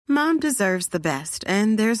Mom deserves the best,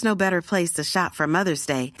 and there's no better place to shop for Mother's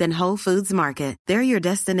Day than Whole Foods Market. They're your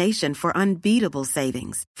destination for unbeatable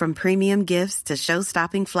savings, from premium gifts to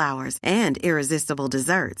show-stopping flowers and irresistible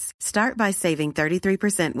desserts. Start by saving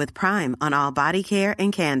 33% with Prime on all body care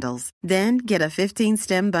and candles. Then get a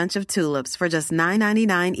 15-stem bunch of tulips for just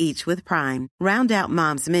 $9.99 each with Prime. Round out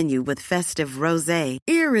Mom's menu with festive rosé,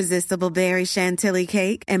 irresistible berry chantilly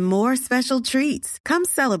cake, and more special treats. Come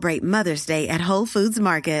celebrate Mother's Day at Whole Foods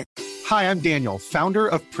Market. Hi, I'm Daniel, founder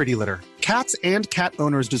of Pretty Litter. Cats and cat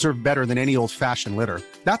owners deserve better than any old-fashioned litter.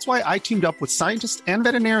 That's why I teamed up with scientists and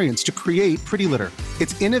veterinarians to create Pretty Litter.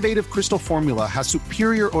 Its innovative crystal formula has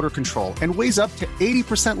superior odor control and weighs up to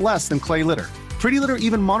 80% less than clay litter. Pretty Litter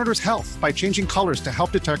even monitors health by changing colors to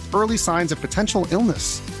help detect early signs of potential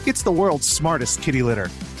illness. It's the world's smartest kitty litter.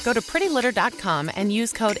 Go to prettylitter.com and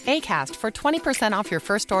use code ACAST for 20% off your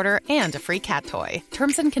first order and a free cat toy.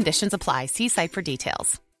 Terms and conditions apply. See site for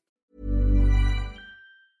details.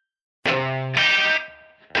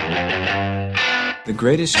 The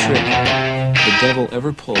greatest trick the devil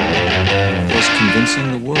ever pulled was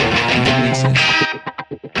convincing the world he didn't exist.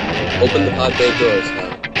 Open the pod bay doors now.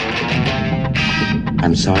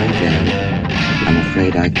 I'm sorry, Dan. I'm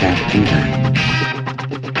afraid I can't do that.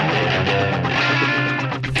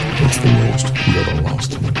 What's the most you ever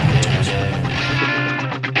lost in the contest?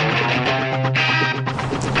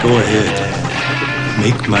 Go ahead.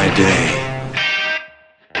 Make my day.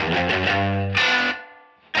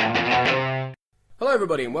 Hello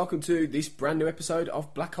everybody and welcome to this brand new episode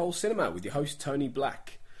of Black Hole Cinema with your host Tony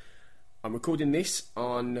Black. I'm recording this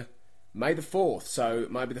on May the 4th, so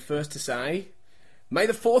it might be the first to say, May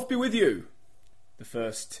the 4th be with you! The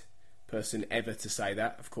first person ever to say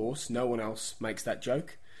that, of course. No one else makes that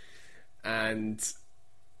joke. And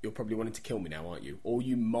you're probably wanting to kill me now, aren't you? All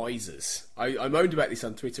you misers. I moaned about this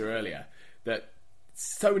on Twitter earlier, that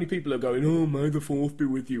so many people are going, oh, May the 4th be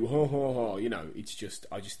with you, ha ha ha. You know, it's just,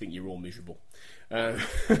 I just think you're all miserable. But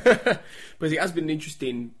it has been an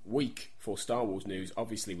interesting week for Star Wars news,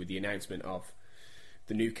 obviously with the announcement of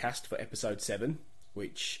the new cast for Episode 7,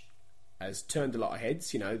 which has turned a lot of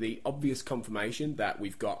heads. You know, the obvious confirmation that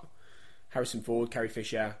we've got Harrison Ford, Carrie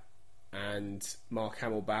Fisher, and Mark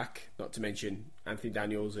Hamill back, not to mention Anthony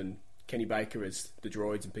Daniels and Kenny Baker as the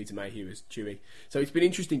droids and Peter Mayhew as Chewie. So it's been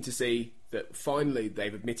interesting to see that finally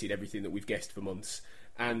they've admitted everything that we've guessed for months,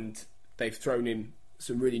 and they've thrown in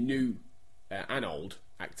some really new and old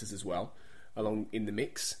actors as well along in the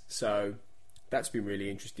mix. So that's been really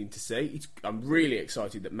interesting to see. I'm really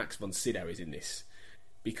excited that Max von Sydow is in this,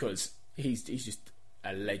 because he's just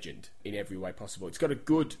a legend in every way possible. It's got a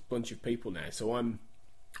good bunch of people now, so I'm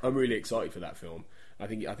really excited for that film. I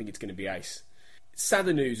think it's going to be ace.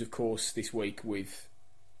 Sadder news, of course, this week with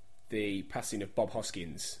the passing of Bob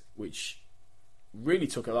Hoskins, which really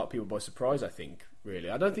took a lot of people by surprise, I think, really.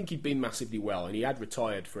 I don't think he'd been massively well, and he had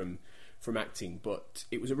retired from acting, but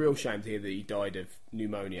it was a real shame to hear that he died of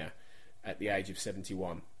pneumonia at the age of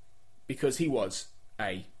 71, because he was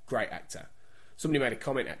a great actor. Somebody made a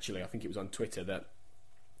comment, actually, I think it was on Twitter, that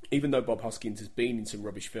even though Bob Hoskins has been in some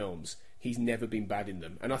rubbish films, he's never been bad in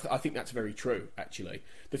them. And I think that's very true, actually.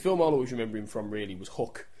 The film I'll always remember him from, really, was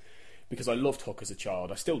Hook, because I loved Hook as a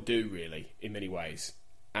child. I still do, really, in many ways.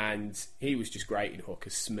 And he was just great in Hook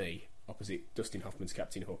as Smee, opposite Dustin Hoffman's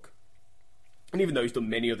Captain Hook. And even though he's done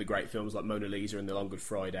many other great films like Mona Lisa and The Long Good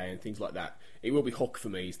Friday and things like that, it will be Hook for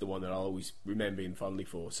me, is the one that I'll always remember him fondly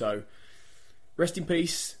for. So, rest in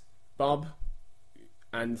peace, Bob,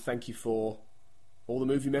 and thank you for all the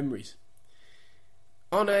movie memories.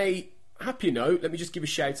 On a happier note, let me just give a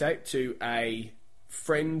shout out to a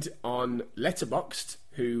friend on Letterboxd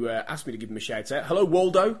who asked me to give him a shout out. Hello,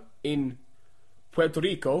 Waldo in Puerto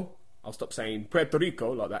Rico. I'll stop saying Puerto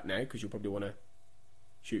Rico like that now, because you'll probably want to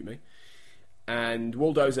shoot me. And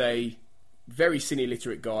Waldo's a very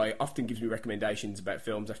cine-literate guy, often gives me recommendations about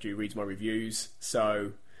films after he reads my reviews.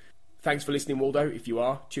 So thanks for listening, Waldo, if you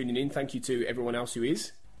are tuning in. Thank you to everyone else who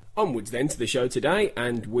is. Onwards then to the show today,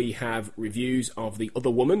 and we have reviews of The Other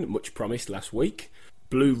Woman, much promised last week,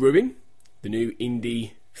 Blue Ruin, the new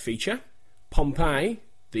indie feature, Pompeii,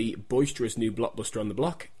 the boisterous new blockbuster on the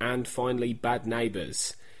block, and finally Bad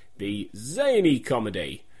Neighbours, the zany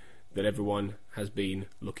comedy that everyone has been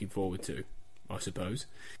looking forward to, I suppose.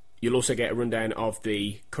 You'll also get a rundown of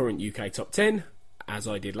the current UK Top 10, as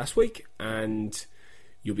I did last week, and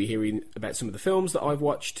you'll be hearing about some of the films that I've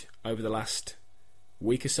watched over the last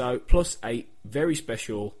week or so, plus a very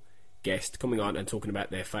special guest coming on and talking about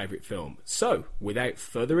their favourite film. So, without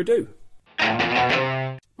further ado,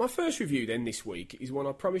 my first review then this week is one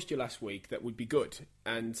I promised you last week that would be good,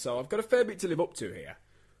 and so I've got a fair bit to live up to here,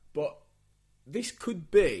 but this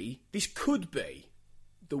could be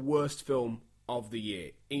the worst film of the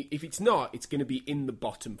year. If it's not, it's going to be in the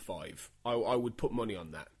bottom 5. I would put money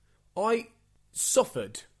on that. I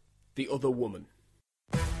suffered The Other Woman.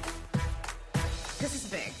 This is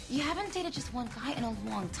big. You haven't dated just one guy in a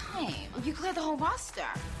long time. You cleared the whole roster.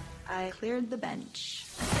 I cleared the bench.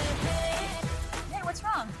 Hey, what's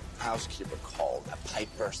wrong? Housekeeper called. A pipe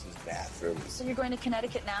burst in the bathroom. So you're going to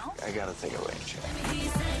Connecticut now? I gotta think of Rachel.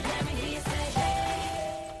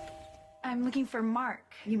 I'm looking for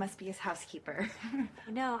Mark. You must be his housekeeper.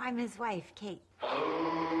 No, I'm his wife, Kate.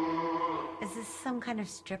 Is this some kind of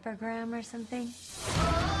strippergram or something?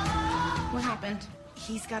 What happened?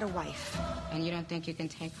 He's got a wife. And you don't think you can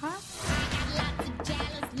take her?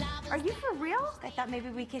 Are you for real? I thought maybe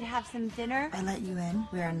we could have some dinner. I let you in.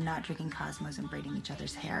 We are not drinking Cosmos and braiding each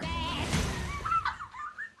other's hair. I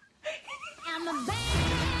am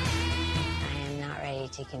not ready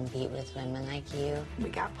to compete with women like you. We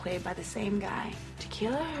got played by the same guy.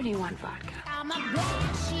 Tequila, or do you want vodka?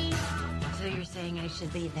 So you're saying I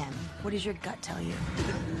should leave him? What does your gut tell you?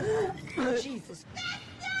 Jesus.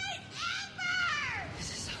 This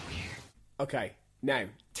is so weird. Okay, now,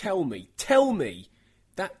 tell me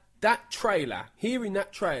that trailer, hearing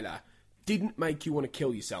that trailer, didn't make you want to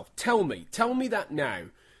kill yourself. Tell me that now,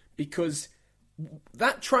 because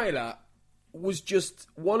that trailer was just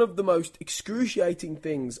one of the most excruciating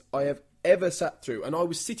things I have ever sat through, and I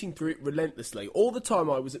was sitting through it relentlessly. All the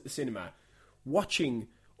time I was at the cinema, watching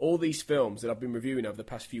all these films that I've been reviewing over the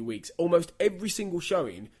past few weeks. Almost every single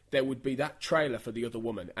showing, there would be that trailer for The Other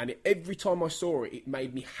Woman, and every time I saw it, it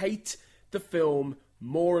made me hate the film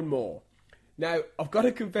more and more. Now, I've got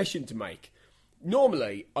a confession to make.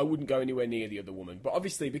 Normally, I wouldn't go anywhere near The Other Woman, but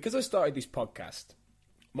obviously, because I started this podcast,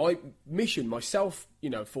 my mission, my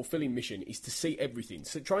self-fulfilling mission, is to see everything.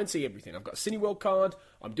 So try and see everything. I've got a Cineworld card,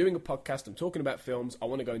 I'm doing a podcast, I'm talking about films, I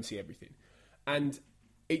want to go and see everything. And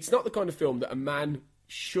it's not the kind of film that a man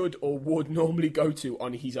should or would normally go to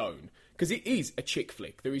on his own, because it is a chick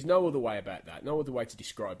flick. There is no other way about that, no other way to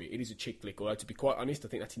describe it. It is a chick flick, although to be quite honest, I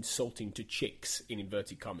think that's insulting to chicks, in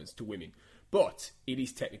inverted commas, to women. But it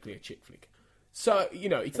is technically a chick flick. So,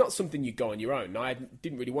 it's not something you go on your own. I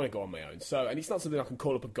didn't really want to go on my own. And it's not something I can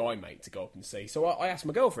call up a guy mate to go up and see. So I asked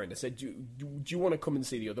my girlfriend, I said, do you want to come and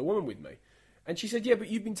see The Other Woman with me? And she said, yeah, but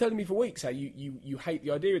you've been telling me for weeks how you hate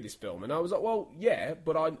the idea of this film. And I was like, well, yeah,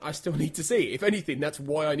 but I still need to see it. If anything, that's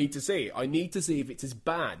why I need to see it. I need to see if it's as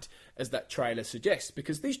bad as that trailer suggests.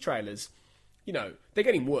 Because these trailers, they're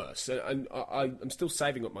getting worse. And I'm still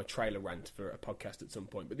saving up my trailer rant for a podcast at some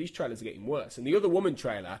point. But these trailers are getting worse. And The Other Woman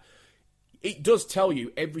trailer, it does tell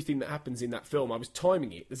you everything that happens in that film. I was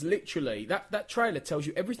timing it. There's literally... That trailer tells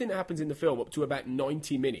you everything that happens in the film up to about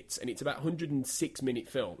 90 minutes. And it's about a 106-minute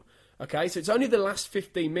film. Okay, so it's only the last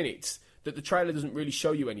 15 minutes that the trailer doesn't really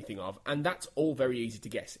show you anything of, and that's all very easy to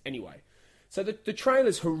guess anyway. So the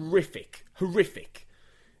trailer's horrific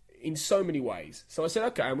in so many ways. So I said,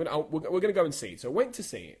 okay, we're going to go and see it. So I went to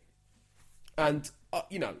see it, and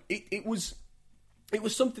it was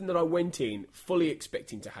something that I went in fully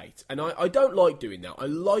expecting to hate, and I don't like doing that. I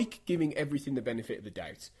like giving everything the benefit of the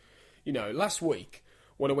doubt. Last week,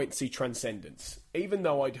 when I went to see Transcendence, even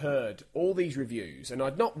though I'd heard all these reviews, and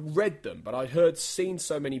I'd not read them, but I'd seen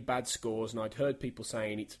so many bad scores, and I'd heard people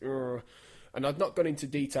saying it's, and I'd not gone into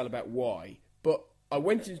detail about why, but I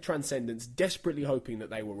went into Transcendence desperately hoping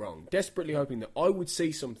that they were wrong, desperately hoping that I would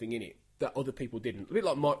see something in it that other people didn't, a bit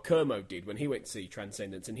like Mark Kermode did when he went to see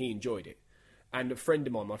Transcendence, and he enjoyed it. And a friend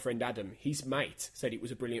of mine, my friend Adam, his mate, said it was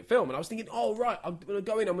a brilliant film. And I was thinking, oh, right, I'm going to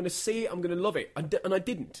go in, I'm going to see it, I'm going to love it. And I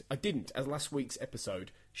didn't. I didn't, as last week's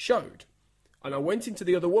episode showed. And I went into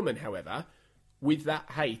The Other Woman, however, with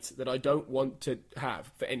that hate that I don't want to have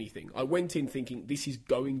for anything. I went in thinking, this is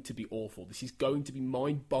going to be awful. This is going to be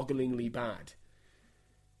mind-bogglingly bad.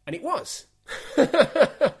 And it was.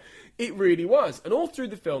 It really was. And all through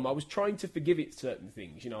the film, I was trying to forgive it certain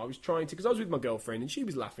things. I was trying to, because I was with my girlfriend, and she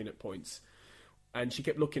was laughing at points. And she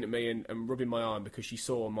kept looking at me and rubbing my arm because she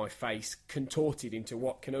saw my face contorted into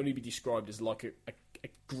what can only be described as like a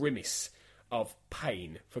grimace of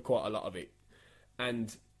pain for quite a lot of it.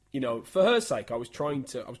 And, for her sake, I was trying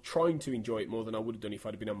to enjoy it more than I would have done if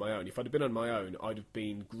I'd have been on my own. If I'd have been on my own, I'd have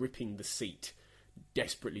been gripping the seat,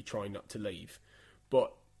 desperately trying not to leave.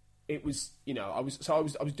 But it was, I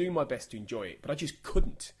was doing my best to enjoy it, but I just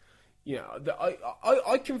couldn't.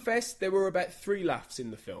 I confess there were about 3 laughs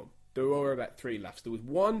in the film. There were about 3 laughs. There was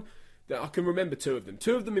one that I can remember 2 of them.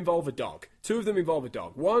 2 of them involve a dog.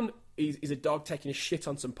 One is a dog taking a shit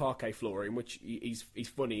on some parquet flooring, which is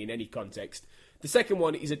funny in any context. The second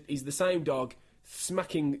one is the same dog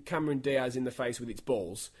smacking Cameron Diaz in the face with its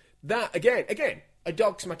balls. That, again, a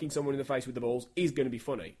dog smacking someone in the face with the balls is going to be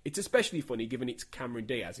funny. It's especially funny given it's Cameron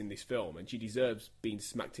Diaz in this film, and she deserves being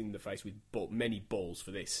smacked in the face with many balls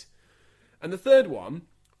for this. And the third one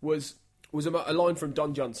was a line from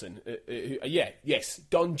Don Johnson.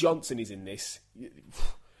 Don Johnson is in this.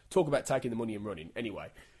 Talk about taking the money and running. Anyway,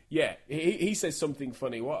 yeah, he says something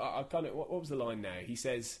funny. What was the line now? He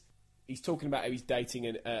says he's talking about how he's dating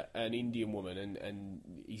an Indian woman and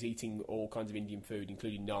he's eating all kinds of Indian food,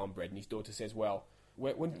 including naan bread. And his daughter says, "Well,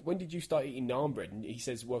 when did you start eating naan bread?" And he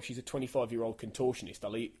says, "Well, she's a 25-year-old contortionist.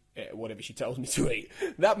 I'll eat whatever she tells me to eat."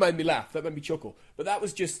 That made me laugh. That made me chuckle. But that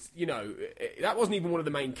was just, that wasn't even one of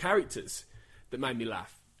the main characters that made me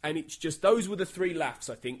laugh. And it's just, those were the three laughs,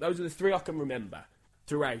 I think. Those are the three I can remember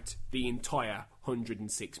throughout the entire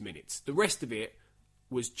 106 minutes. The rest of it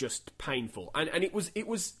was just painful. And it was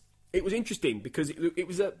interesting because it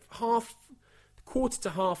was a quarter to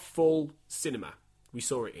half full cinema we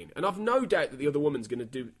saw it in. And I've no doubt that The Other Woman's going to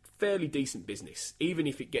do fairly decent business, even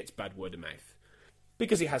if it gets bad word of mouth.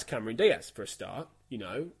 Because it has Cameron Diaz for a start,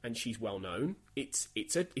 and she's well known. It's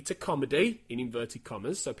a comedy in inverted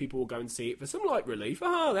commas, so people will go and see it for some light relief.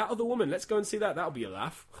 That Other Woman, let's go and see that. That'll be a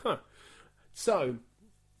laugh. So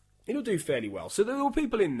it'll do fairly well. So there were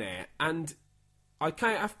people in there, and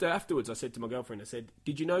afterwards I said to my girlfriend, I said,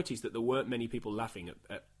 "Did you notice that there weren't many people laughing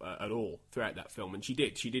at all throughout that film?" And she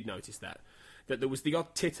did notice that there was the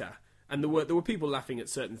odd titter, and there were people laughing at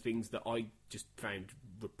certain things that I just found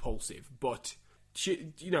repulsive, but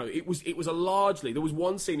it was a largely, there was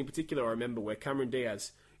one scene in particular I remember where Cameron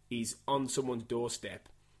Diaz is on someone's doorstep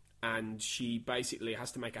and she basically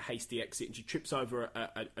has to make a hasty exit and she trips over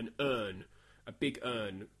a big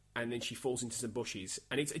urn, and then she falls into some bushes,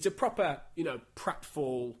 and it's a proper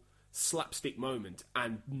pratfall slapstick moment,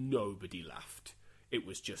 and nobody laughed. It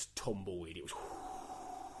was just tumbleweed. It was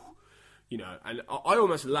and I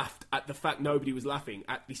almost laughed at the fact nobody was laughing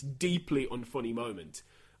at this deeply unfunny moment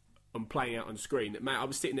and playing out on screen. That, I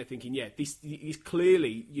was sitting there thinking, yeah, this is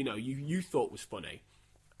clearly, you thought was funny,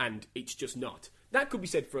 and it's just not. That could be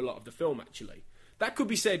said for a lot of the film, actually. That could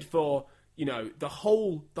be said for, the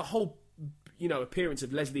whole appearance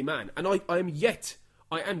of Leslie Mann. And I am yet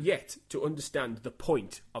to understand the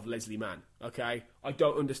point of Leslie Mann, okay? I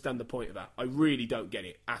don't understand the point of that. I really don't get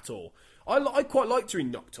it at all. I quite liked her in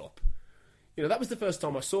Knocked Up. That was the first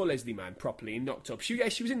time I saw Leslie Mann properly in Knocked Up. She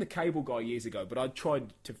was in The Cable Guy years ago, but I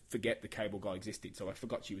tried to forget The Cable Guy existed, so I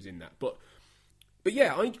forgot she was in that. But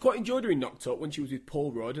yeah, I quite enjoyed her in Knocked Up when she was with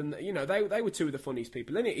Paul Rudd, and they were two of the funniest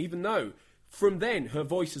people in it, even though from then her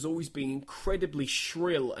voice has always been incredibly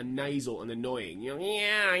shrill and nasal and annoying.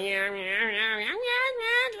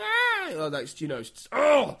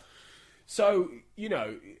 So,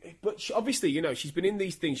 but obviously, she's been in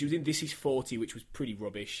these things. She was in This Is 40, which was pretty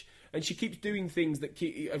rubbish. And she keeps doing things that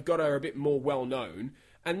have got her a bit more well-known.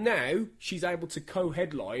 And now she's able to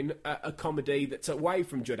co-headline a comedy that's away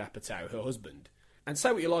from Judd Apatow, her husband. And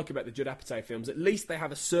say what you like about the Judd Apatow films, at least they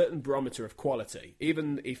have a certain barometer of quality,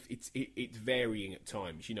 even if it's varying at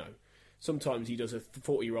times, Sometimes he does a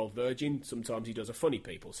 40-year-old virgin, sometimes he does a funny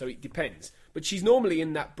people, so it depends. But she's normally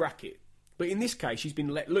in that bracket. But in this case, she's been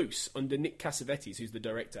let loose under Nick Cassavetes, who's the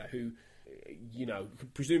director, who,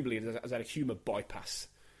 presumably has had a humour bypass,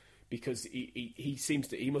 because he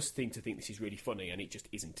must seem to think this is really funny, and it just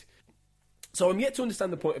isn't. So I'm yet to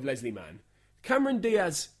understand the point of Leslie Mann. Cameron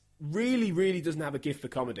Diaz really, really doesn't have a gift for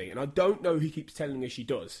comedy, and I don't know who keeps telling her she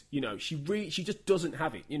does. She just doesn't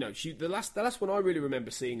have it. The last one I really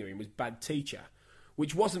remember seeing her in was Bad Teacher,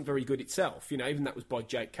 which wasn't very good itself. Even that was by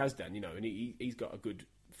Jake Kasdan, and he's got a good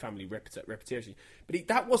family reputation. But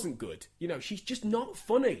that wasn't good. She's just not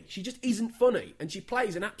funny. She just isn't funny, and she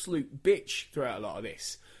plays an absolute bitch throughout a lot of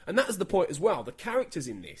this. And that is the point as well. The characters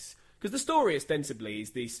in this, because the story ostensibly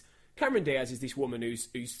is this: Cameron Diaz is this woman who's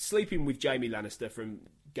sleeping with Jaime Lannister from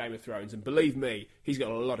Game of Thrones, and believe me, he's got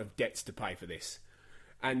a lot of debts to pay for this.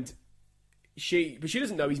 But she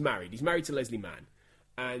doesn't know he's married. He's married to Leslie Mann.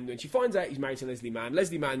 And when she finds out he's married to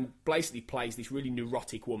Leslie Mann basically plays this really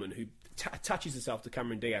neurotic woman who attaches herself to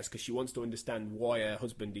Cameron Diaz because she wants to understand why her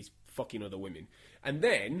husband is fucking other women. And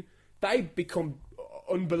then they become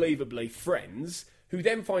unbelievably friends, who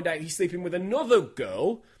then find out he's sleeping with another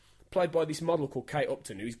girl, played by this model called Kate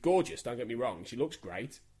Upton, who's gorgeous, don't get me wrong. She looks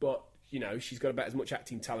great, but, she's got about as much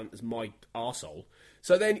acting talent as my arsehole.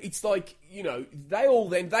 So then it's like, they all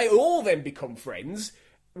then become friends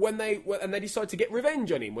when they decide to get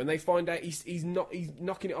revenge on him when they find out he's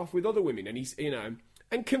knocking it off with other women, and he's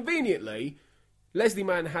and conveniently Leslie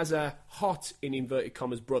Mann has a hot, in inverted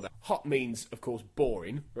commas, brother. Hot means, of course,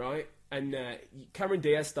 boring, right? And Cameron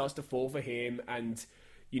Diaz starts to fall for him, and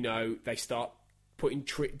they start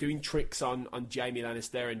doing tricks on Jaime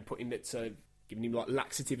Lannister and giving him like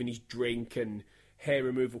laxative in his drink and hair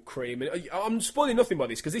removal cream. And I'm spoiling nothing by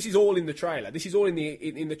this because this is all in the trailer. This is all in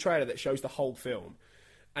the trailer that shows the whole film,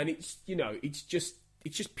 and it's just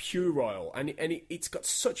puerile, and it's got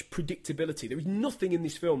such predictability. There is nothing in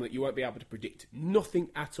this film that you won't be able to predict. Nothing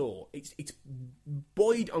at all. It's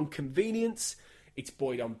buoyed on convenience. It's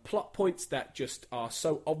buoyed on plot points that just are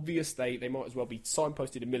so obvious they might as well be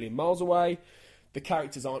signposted a million miles away. The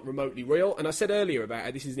characters aren't remotely real. And I said earlier about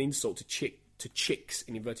how this is an insult to chicks,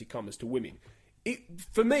 in inverted commas, to women.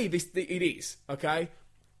 For me, it is, okay?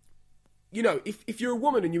 You know, if you're a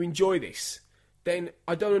woman and you enjoy this, then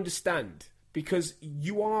I don't understand. Because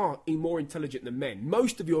you are more intelligent than men.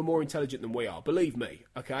 Most of you are more intelligent than we are, believe me,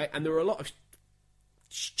 okay? And there are a lot of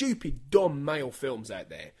stupid, dumb male films out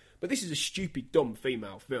there. But this is a stupid, dumb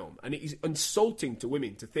female film. And it is insulting to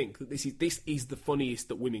women to think that this is the funniest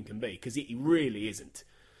that women can be. Because it really isn't,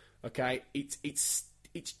 okay? It's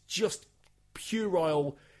just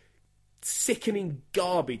puerile, sickening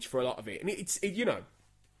garbage for a lot of it. And you know,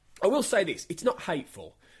 I will say this, it's not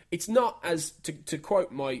hateful. It's not, as to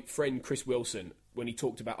quote my friend Chris Wilson when he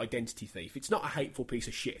talked about Identity Thief, it's not a hateful piece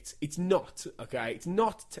of shit. It's not, okay? It's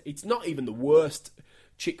not even the worst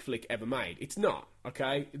chick flick ever made. It's not,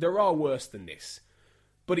 okay? There are worse than this.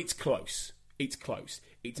 But it's close. It's close.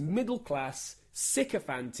 It's middle class,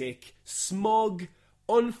 sycophantic, smug,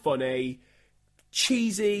 unfunny,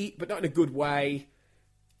 cheesy, but not in a good way.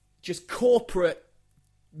 Just corporate,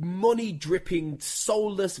 money-dripping,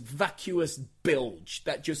 soulless, vacuous bilge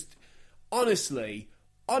that just honestly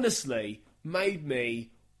made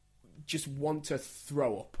me just want to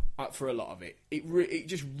throw up for a lot of it. It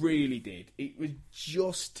just really did. It was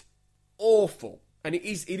just awful. And it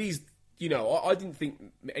is. You know, I didn't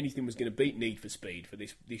think anything was going to beat Need for Speed for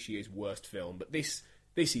this year's worst film, but this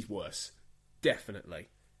is worse. Definitely.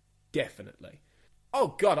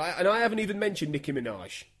 Oh, God, I haven't even mentioned Nicki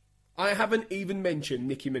Minaj. And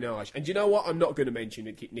you know what? I'm not going to mention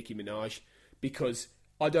Nicki Minaj because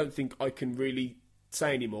I don't think I can really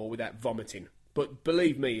say any more without vomiting. But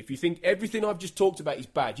believe me, if you think everything I've just talked about is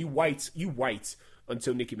bad, you wait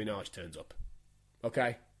until Nicki Minaj turns up.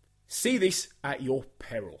 Okay? See this at your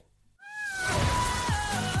peril.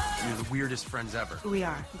 You're the weirdest friends ever. We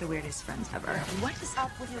are the weirdest friends ever. What is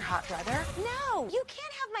up with your hot brother? No, you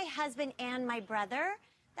can't have my husband and my brother.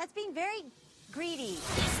 That's being very greedy.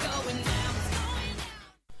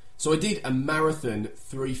 So I did a marathon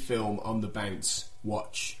 3-film on the bounce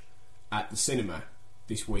watch at the cinema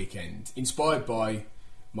this weekend, inspired by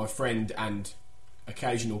my friend and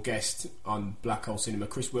occasional guest on Black Hole Cinema,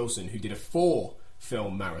 Chris Wilson, who did a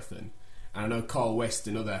 4-film marathon. And I know Carl West,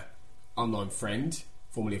 another online friend,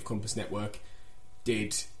 formerly of Compass Network,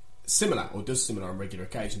 does similar on regular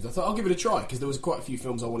occasions. I thought I'll give it a try because there was quite a few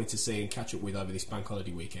films I wanted to see and catch up with over this bank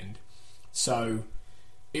holiday weekend. So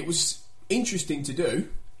it was interesting to do,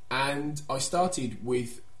 and I started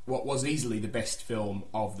with what was easily the best film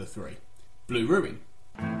of the 3, Blue Ruin.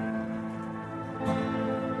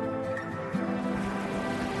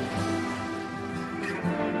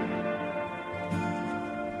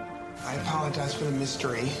 I apologize for the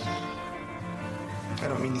mystery. I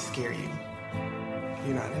don't mean to scare you.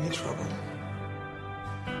 You're not in any trouble.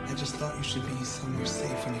 I just thought you should be somewhere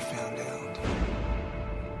safe when you found out.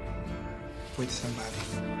 With somebody.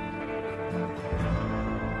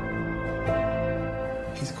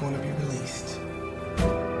 He's going to be released.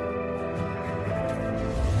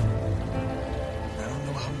 I don't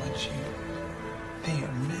know how much they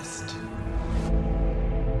are missed.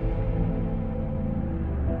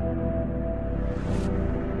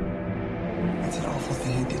 It's an awful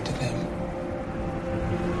thing you did to them.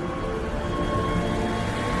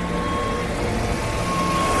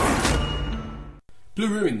 Blue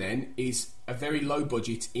Ruin, then, is a very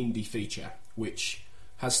low-budget indie feature, which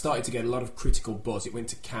has started to get a lot of critical buzz. It went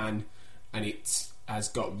to Cannes, and it has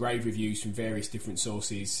got rave reviews from various different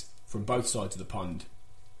sources from both sides of the pond.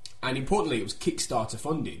 And importantly, it was Kickstarter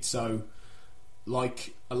funded, so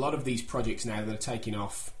like a lot of these projects now that are taking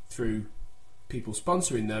off through people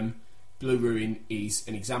sponsoring them, Blue Ruin is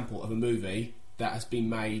an example of a movie that has been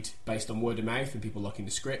made based on word of mouth and people liking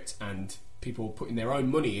the script and people putting their own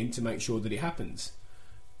money in to make sure that it happens.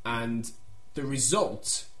 And the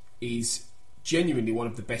result is genuinely one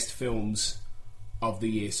of the best films of the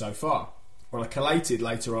year so far. Well, I collated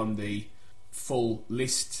later on the full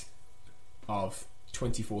list of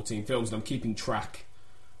 2014 films, and I'm keeping track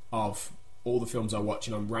of all the films I watch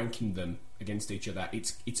and I'm ranking them against each other.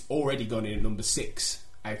 It's already gone in at number 6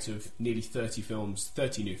 out of nearly 30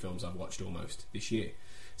 new films I've watched almost this year.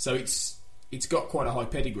 So it's got quite a high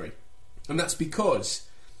pedigree. And that's because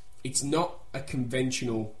it's not a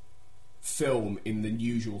conventional film in the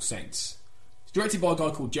usual sense. It's directed by a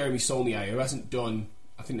guy called Jeremy Saulnier, who hasn't done,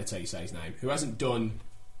 I think that's how you say his name, who hasn't done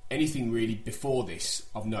anything really before this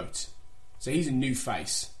of note. So he's a new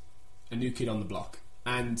face, a new kid on the block.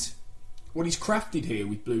 And what he's crafted here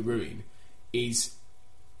with Blue Ruin is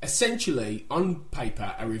essentially, on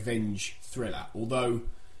paper, a revenge thriller, although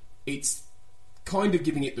it's kind of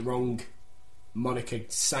giving it the wrong moniker,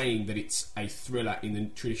 saying that it's a thriller in the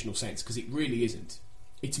traditional sense, because it really isn't.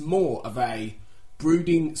 It's more of a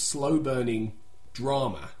brooding, slow-burning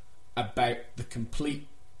drama about the complete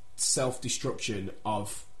self-destruction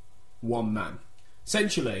of one man.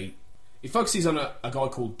 Essentially, it focuses on a guy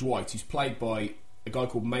called Dwight, who's played by a guy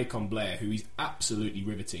called Macon Blair, who is absolutely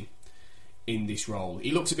riveting in this role.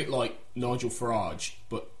 He looks a bit like Nigel Farage,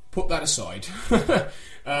 but put that aside.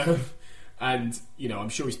 And, you know, I'm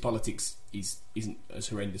sure his politics isn't as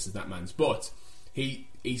horrendous as that man's, but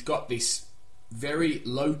he's got this very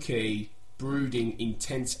low-key, brooding,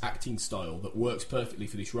 intense acting style that works perfectly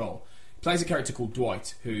for this role. He plays a character called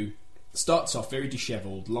Dwight, who starts off very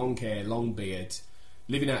dishevelled, long hair, long beard,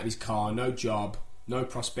 living out of his car, no job, no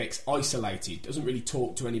prospects, isolated, doesn't really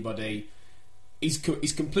talk to anybody. He's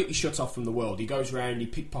completely shut off from the world. He goes around, he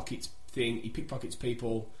pickpockets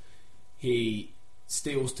people, he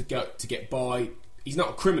steals to get by. He's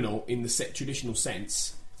not a criminal in the traditional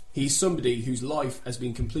sense. He's somebody whose life has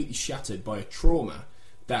been completely shattered by a trauma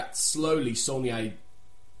that slowly Saulnier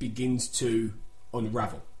begins to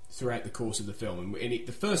unravel throughout the course of the film. And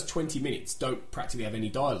the first 20 minutes don't practically have any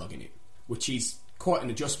dialogue in it, which is quite an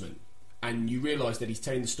adjustment. And you realise that he's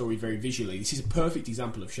telling the story very visually. This is a perfect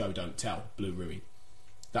example of show, don't tell, Blue Ruin.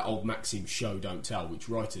 That old maxim, show, don't tell, which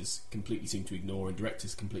writers completely seem to ignore and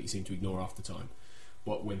directors completely seem to ignore half the time.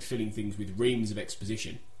 But when filling things with reams of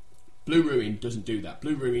exposition, Blue Ruin doesn't do that.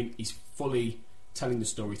 Blue Ruin is fully telling the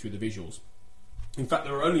story through the visuals. In fact,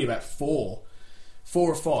 there are only about four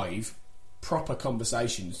or five proper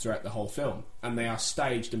conversations throughout the whole film, and they are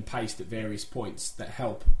staged and paced at various points that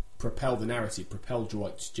help propel the narrative, propel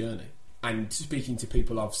Dwight's journey, and speaking to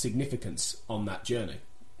people of significance on that journey.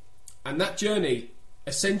 And that journey,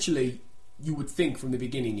 essentially, you would think from the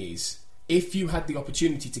beginning is, if you had the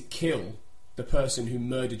opportunity to kill the person who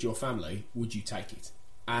murdered your family, would you take it?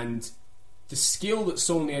 And the skill that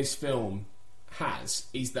Saulnier's film has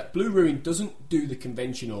is that Blue Ruin doesn't do the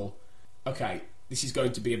conventional, okay, this is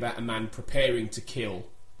going to be about a man preparing to kill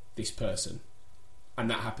this person, and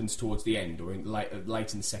that happens towards the end or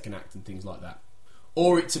late in the second act and things like that.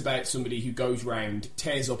 Or it's about somebody who goes round,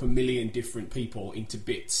 tears up a million different people into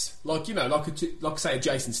bits, like say a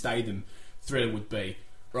Jason Statham thriller would be,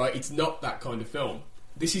 right? It's not that kind of film.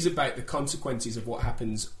 This is about the consequences of what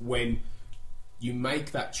happens when you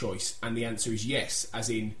make that choice and the answer is yes, as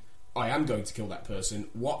in, I am going to kill that person.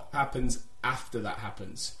 What happens after that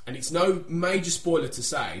happens? And it's no major spoiler to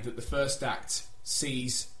say that the first act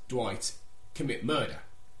sees Dwight commit murder.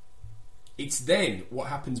 It's then what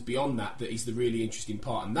happens beyond that is the really interesting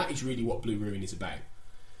part, and that is really what Blue Ruin is about.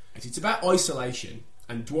 It's about isolation,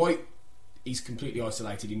 and Dwight is completely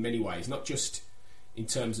isolated in many ways, not just in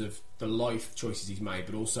terms of the life choices he's made,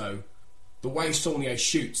 but also the way Saulnier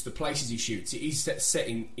shoots, the places he shoots. It is set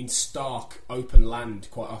in stark, open land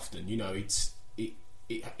quite often. You know,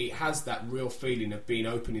 it has that real feeling of being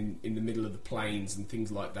open in the middle of the plains and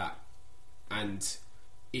things like that. And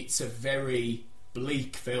it's a very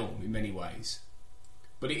bleak film in many ways.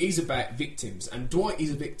 But it is about victims, and Dwight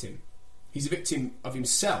is a victim. He's a victim of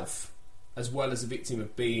himself, as well as a victim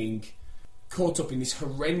of being caught up in this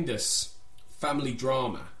horrendous family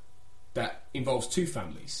drama that involves two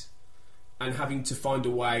families, and having to find a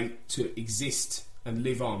way to exist and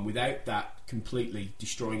live on without that completely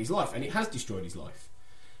destroying his life. And it has destroyed his life.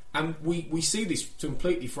 And we see this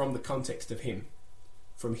completely from the context of him,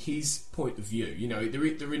 from his point of view. You know,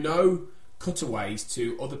 there are no cutaways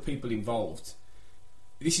to other people involved.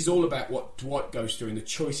 This is all about what Dwight goes through and the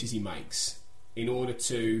choices he makes in order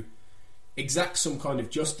to exact some kind of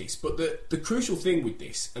justice. But the crucial thing with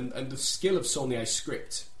this, and the skill of Saulnier's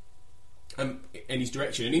script and his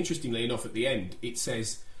direction, and interestingly enough at the end it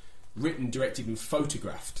says written, directed and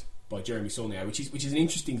photographed by Jeremy Saulnier, which is an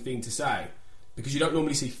interesting thing to say, because you don't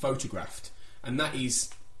normally see photographed, and that is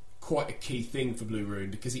quite a key thing for Blue Ruin,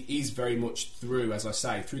 because it is very much through, as I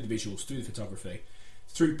say, through the visuals, through the photography,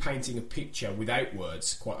 through painting a picture without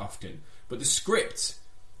words quite often. But the script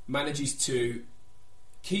manages to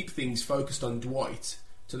keep things focused on Dwight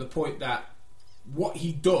to the point that what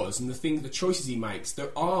he does and the choices he makes,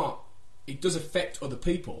 it does affect other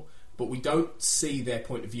people, but we don't see their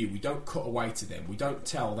point of view. We don't cut away to them. We don't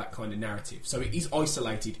tell that kind of narrative. So it is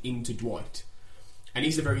isolated into Dwight. And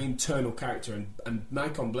he's a very internal character. And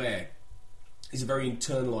Macon Blair is a very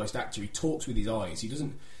internalised actor. He talks with his eyes. He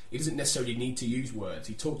doesn't necessarily need to use words.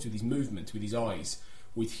 He talks with his movement, with his eyes,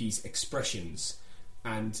 with his expressions.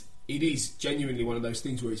 And it is genuinely one of those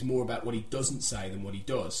things where it's more about what he doesn't say than what he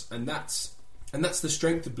does. And that's the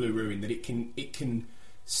strength of Blue Ruin, that it can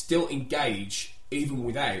still engage even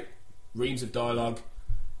without reams of dialogue,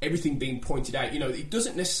 everything being pointed out. You know, it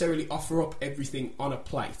doesn't necessarily offer up everything on a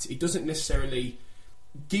plate. It doesn't necessarily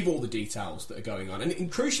give all the details that are going on.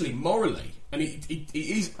 And crucially, morally, and it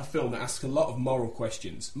is a film that asks a lot of moral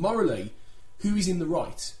questions. Morally, who is in the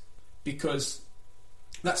right? Because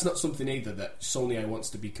that's not something either that Saulnier wants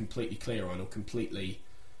to be completely clear on or completely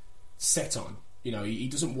set on. You know, he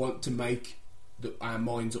doesn't want to make our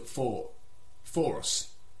minds up for us.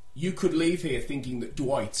 You could leave here thinking that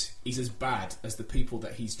Dwight is as bad as the people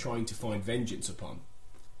that he's trying to find vengeance upon.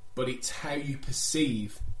 But it's how you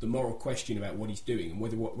perceive the moral question about what he's doing and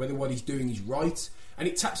whether what he's doing is right. And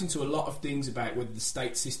it taps into a lot of things about whether the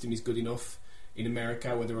state system is good enough in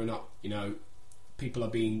America, whether or not, you know, people are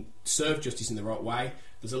being served justice in the right way.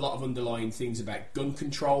 There's a lot of underlying things about gun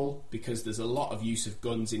control, because there's a lot of use of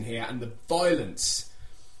guns in here, and the violence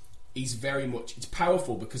is very much, it's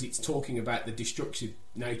powerful because it's talking about the destructive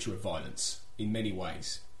nature of violence in many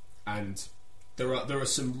ways. And there are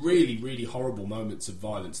some really, really horrible moments of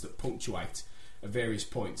violence that punctuate at various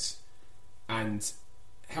points and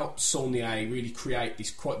help Saulnier really create this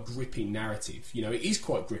quite gripping narrative. You know, it is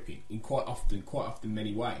quite gripping in quite often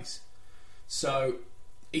many ways. So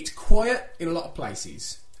it's quiet in a lot of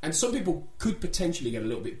places, and some people could potentially get a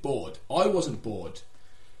little bit bored. I wasn't bored.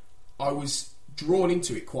 I was drawn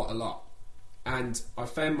into it quite a lot, and I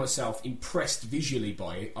found myself impressed visually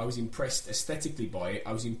by it. I was impressed aesthetically by it.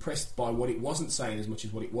 I was impressed by what it wasn't saying as much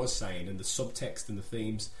as what it was saying, and the subtext and the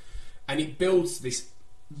themes. And it builds this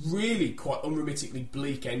really quite unremittingly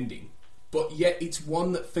bleak ending, but yet it's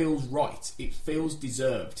one that feels right. It feels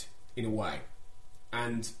deserved in a way,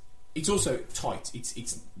 and it's also tight.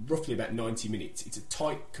 It's roughly about 90 minutes. It's a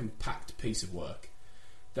tight, compact piece of work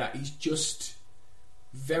that is just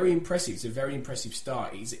very impressive. It's a very impressive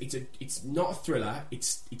start. It's not a thriller.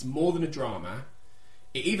 It's more than a drama.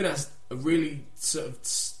 It even has a really sort of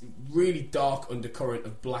really dark undercurrent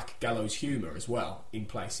of black gallows humour as well in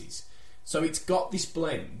places. So it's got this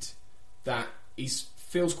blend that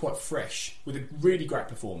feels quite fresh, with a really great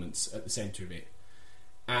performance at the centre of it.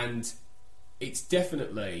 And it's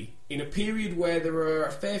definitely, in a period where there are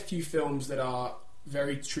a fair few films that are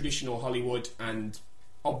very traditional Hollywood and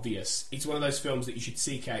obvious, it's one of those films that you should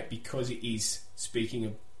seek out because it is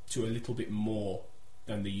speaking to a little bit more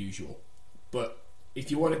than the usual. But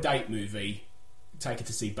if you want a date movie, take it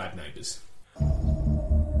to see Bad Neighbours.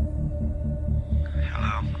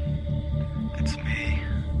 Hello, it's me.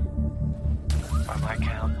 By my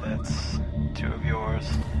count, that's 2 of yours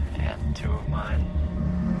and 2 of mine.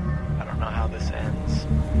 I don't know how this ends.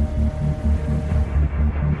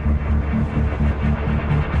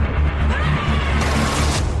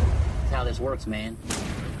 That's how this works, man.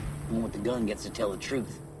 The one with the gun gets to tell the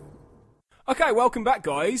truth. Okay, welcome back,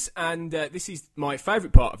 guys. And this is my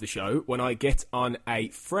favourite part of the show, when I get on a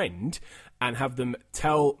friend and have them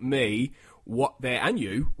tell me what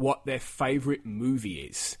their favourite movie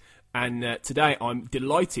is. And today I'm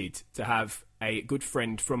delighted to have a good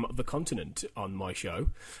friend from the continent on my show.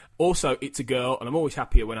 Also, it's a girl, and I'm always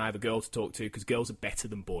happier when I have a girl to talk to, because girls are better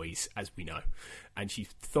than boys, as we know. And she's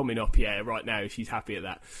thumbing up, right now. She's happy at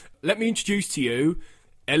that. Let me introduce to you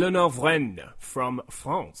Eleanor Vren from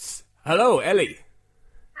France. Hello, Ellie.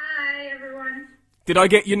 Hi, everyone. Did I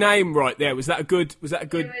get your name right there? Was that a good? It was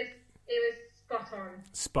spot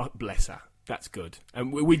on. Bless her. That's good.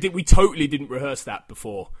 And we totally didn't rehearse that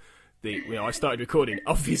before I started recording.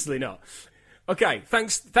 Obviously not. Okay,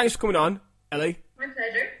 thanks for coming on, Ellie. My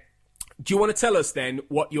pleasure. Do you want to tell us then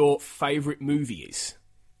what your favourite movie is?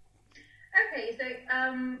 Okay, so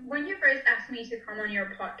when you first asked me to come on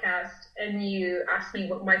your podcast and you asked me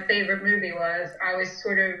what my favourite movie was, I was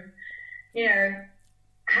sort of,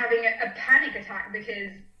 having a panic attack,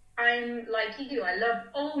 because I'm like you. I love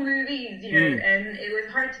all movies, and it was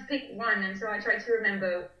hard to pick one, and so I tried to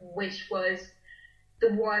remember which was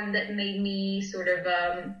the one that made me sort of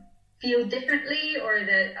feel differently, or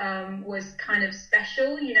that was kind of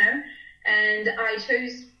special, and I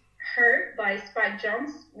chose Her by Spike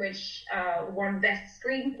Jonze, which won Best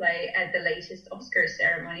Screenplay at the latest Oscar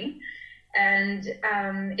ceremony. And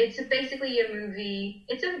it's basically a movie.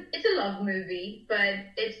 It's a love movie, but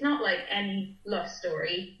it's not like any love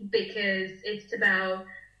story, because it's about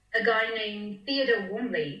a guy named Theodore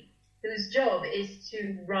Wormley, whose job is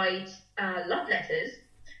to write love letters,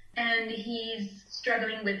 and he's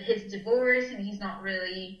struggling with his divorce, and he's not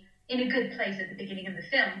really in a good place at the beginning of the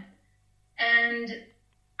film. And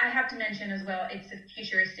I have to mention as well, it's a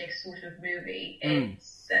futuristic sort of movie.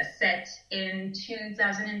 It's set in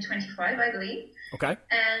 2025, I believe. Okay.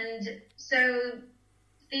 And so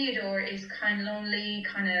Theodore is kind of lonely,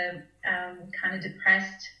 kind of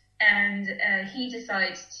depressed, and he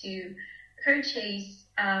decides to purchase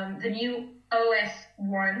the new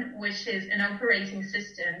OS1, which is an operating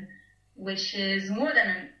system, which is more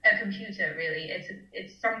than a computer, really.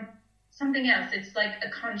 It's something else. It's like a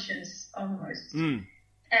conscience almost.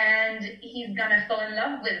 And he's gonna fall in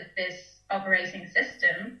love with this operating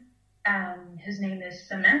system, whose name is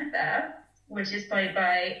Samantha, which is played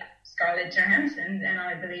by Scarlett Johansson, and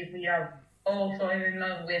I believe we are all falling in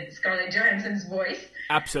love with Scarlett Johansson's voice.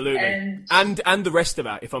 Absolutely. And the rest of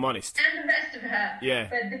her, if I'm honest. And the rest of her. Yeah.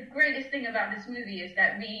 But the greatest thing about this movie is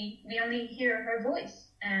that we only hear her voice,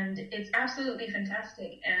 and it's absolutely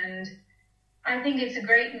fantastic. And I think it's a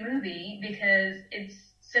great movie because it's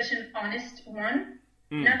such an honest one.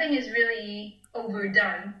 Nothing is really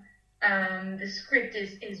overdone. The script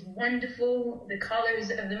is wonderful. The colors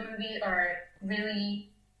of the movie are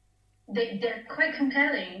really, they're quite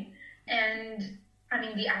compelling. And I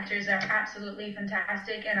mean, the actors are absolutely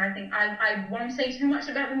fantastic. And I think I won't say too much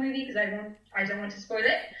about the movie because I don't want to spoil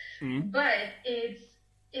it. But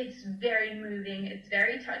it's very moving. It's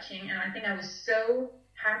very touching. And I think I was so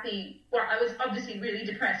happy. Well, I was obviously really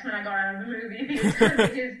depressed when I got out of the movie because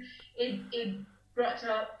it brought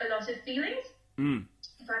up a lot of feelings,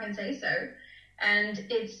 if I can say so. And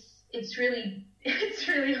it's really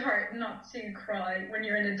hard not to cry when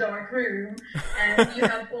you're in a dark room and you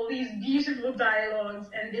have all these beautiful dialogues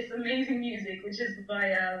and this amazing music, which is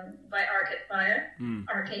by Arcade Fire,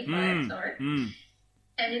 sorry.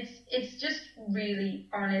 And it's just really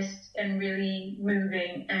honest and really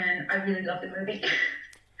moving, and I really love the movie.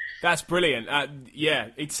 That's brilliant. Yeah,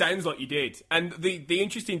 it sounds like you did. And the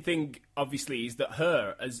interesting thing, obviously, is that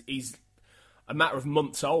Her is a matter of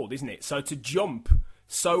months old, isn't it? So to jump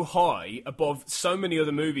so high above so many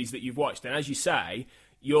other movies that you've watched, and as you say,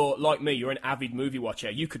 you're like me, you're an avid movie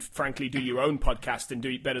watcher. You could frankly do your own podcast and do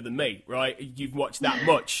it better than me, right? You've watched that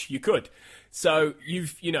much. You could. So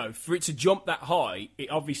for it to jump that high,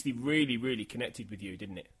 it obviously really, really connected with you,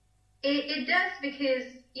 didn't it? It does, because,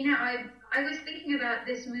 I was thinking about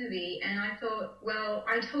this movie and I thought, well,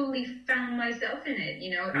 I totally found myself in it,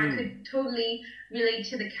 I could totally relate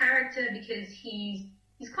to the character because he's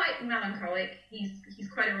quite melancholic, he's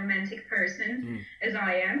quite a romantic person, as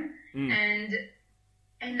I am, and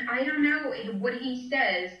I don't know, what he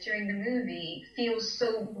says during the movie feels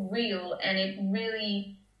so real, and it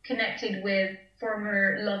really connected with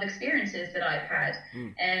former love experiences that I've had,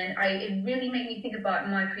 and it really made me think about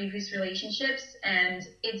my previous relationships. And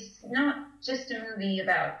it's not just a movie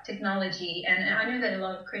about technology, and I know that a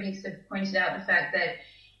lot of critics have pointed out the fact that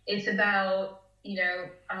it's about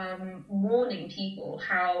warning people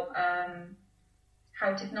how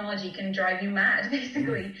technology can drive you mad,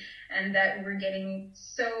 basically, and that we're getting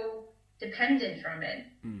so dependent from it.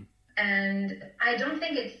 And I don't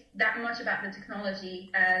think it's that much about the technology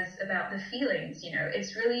as about the feelings,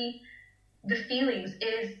 It's really, the feelings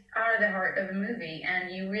are the heart of a movie, and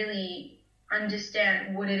you really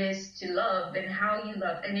understand what it is to love and how you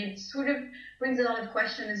love. And it sort of brings a lot of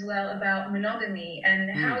question as well about monogamy and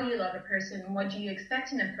how you love a person, what do you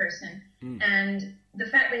expect in a person. And the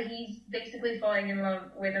fact that he's basically falling in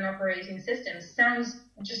love with an operating system sounds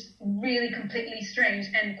just really completely strange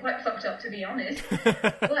and quite fucked up, to be honest.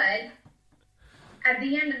 But at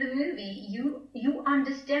the end of the movie, you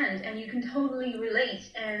understand and you can totally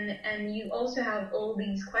relate, and you also have all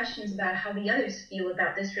these questions about how the others feel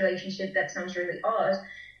about this relationship that sounds really odd.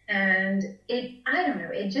 And I don't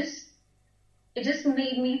know, it just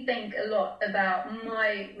made me think a lot about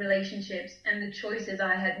my relationships and the choices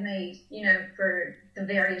I had made, for the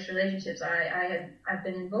various relationships I've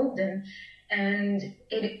been involved in. And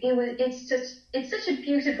it's such a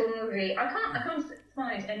beautiful movie. I can't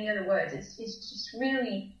find any other words. It's just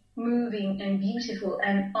really moving and beautiful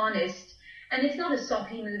and honest. And it's not a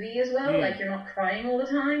soppy movie as well. Like, you're not crying all the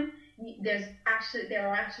time. There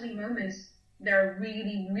are actually moments that are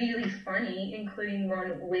really, really funny, including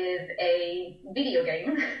one with a video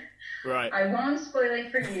game. Right. I won't spoil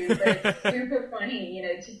it for you, but it's super funny,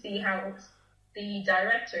 to see how the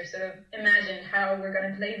director sort of imagined how we're going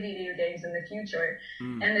to play video games in the future.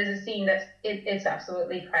 And there's a scene it's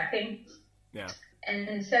absolutely cracking. Yeah.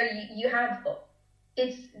 And so you have,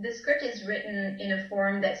 the script is written in a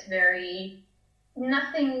form that's very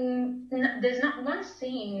there's not one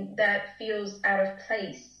scene that feels out of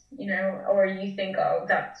place, you know, or you think, oh,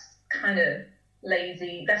 that's kind of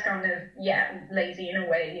lazy. That's kind of, lazy in a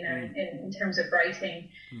way, you know, in terms of writing.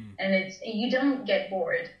 And you don't get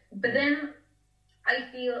bored. But then I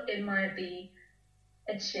feel it might be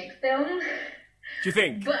a chick film. Do you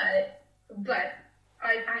think? But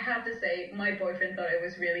I have to say, my boyfriend thought it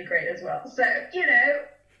was really great as well. So, you know.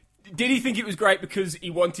 Did he think it was great because he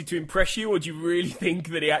wanted to impress you, or do you really think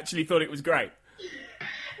that he actually thought it was great?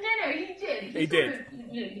 No, he did. He did.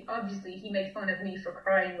 Obviously, he made fun of me for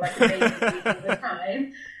crying like a baby all the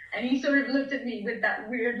time. And he sort of looked at me with that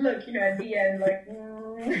weird look, you know, at the end, like,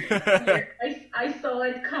 I saw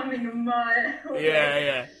it coming a mile away.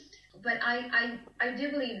 Yeah. But I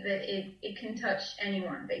do believe that it can touch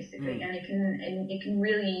anyone, basically, and it can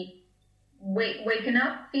really waken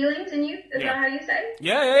up feelings in you. Is that how you say?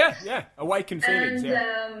 Yeah. Awaken feelings.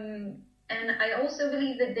 And I also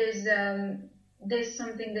believe that there's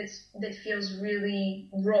something that feels really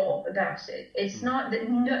raw about it. It's not that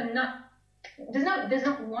there's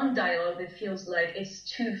not one dialogue that feels like it's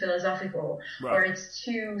too philosophical or it's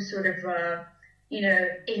too sort of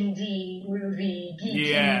indie movie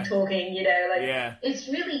geeky talking, you know, like it's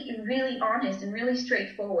really honest and really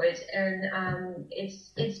straightforward, and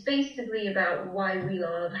it's basically about why we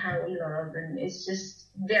love, how we love, and it's just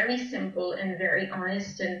very simple and very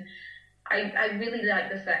honest, and I really like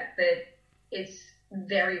the fact that it's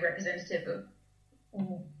very representative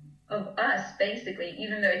of us, basically,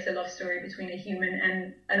 even though it's a love story between a human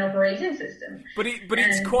and an operating system. But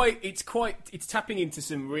it's tapping into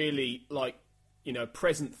some really, like, you know,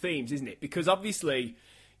 present themes, isn't it? Because obviously,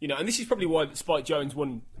 you know, and this is probably why Spike Jonze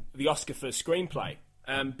won the Oscar for screenplay,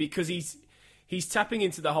 because he's tapping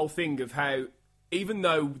into the whole thing of how, even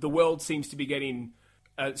though the world seems to be getting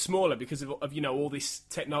smaller because of you know, all this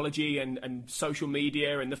technology and social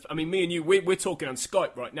media, and I mean, me and you, we're talking on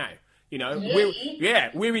Skype right now. You know,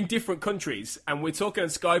 we're in different countries and we're talking on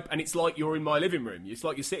Skype, and it's like you're in my living room. It's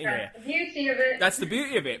like you're sitting here. That's the beauty of it. That's the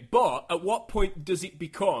beauty of it. But at what point does it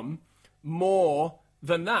become more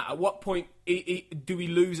than that? At what point do we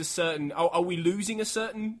lose a certain? Are we losing a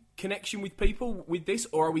certain connection with people with this,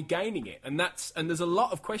 or are we gaining it? And there's a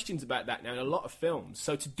lot of questions about that now in a lot of films.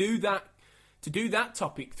 So to do that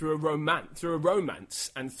topic through a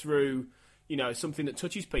romance, and through, you know, something that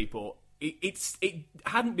touches people, it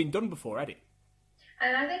hadn't been done before, had it?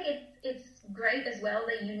 And I think it's great as well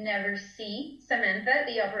that you never see Samantha,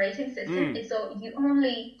 the operating system. It's all, you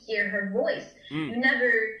only hear her voice. You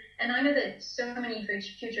never, and I know that so many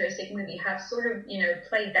futuristic movies have sort of, you know,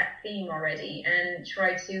 played that theme already and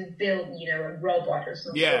tried to build, you know, a robot or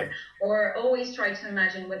some sort, or always try to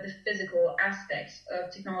imagine what the physical aspect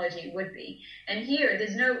of technology would be. And here,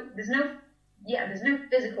 there's no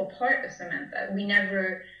physical part of Samantha. We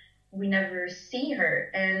never see her,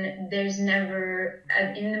 and there's never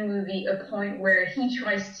in the movie a point where he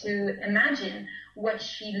tries to imagine what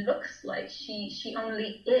she looks like. She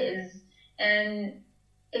only is, and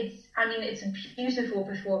it's a beautiful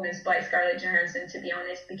performance by Scarlett Johansson, to be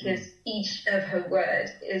honest, because each of her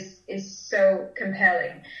words is so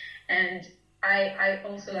compelling. And I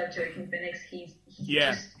also love Joaquin Phoenix. He's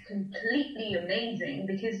just completely amazing,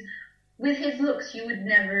 because with his looks you would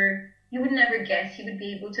never guess he would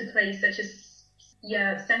be able to play such a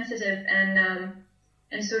sensitive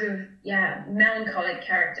and sort of melancholic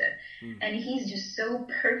character, and he's just so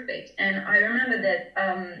perfect. And I remember that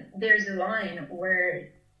there's a line where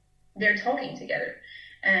they're talking together,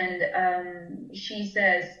 and she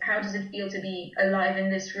says, "How does it feel to be alive in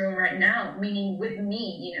this room right now?" Meaning with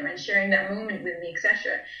me, you know, and sharing that moment with me,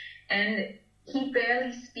 etc. And he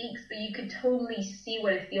barely speaks, but you could totally see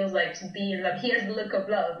what it feels like to be in love. He has the look of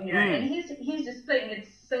love, you know, and he's just playing it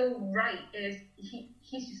so right.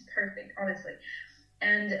 He's just perfect, honestly.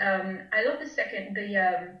 And I love the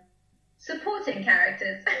supporting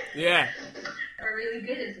characters. Are really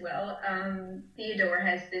good as well. Theodore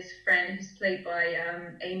has this friend who's played by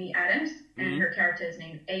Amy Adams, and her character is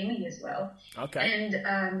named Amy as well. Okay.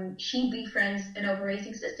 And she befriends an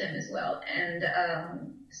operating system as well. And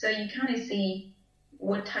so you kind of see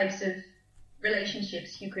what types of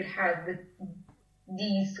relationships you could have with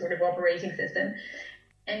these sort of operating system.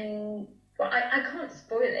 And well, I can't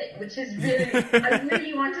spoil it, which is really, I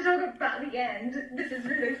really want to talk about the end. This is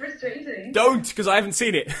really frustrating. Don't, because I haven't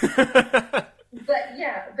seen it.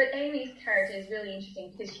 But Amy's character is really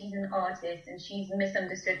interesting because she's an artist and she's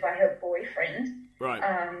misunderstood by her boyfriend. Right.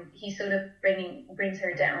 He sort of brings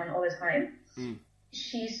her down all the time.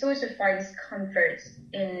 She sort of finds comfort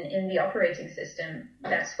in the operating system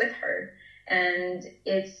that's with her, and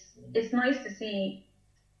it's nice to see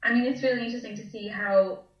I mean, it's really interesting to see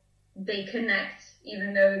how they connect,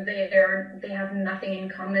 even though they have nothing in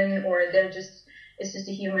common, or it's just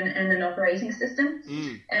a human and an operating system.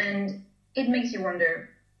 And it makes you wonder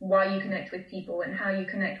why you connect with people and how you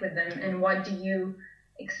connect with them, and what do you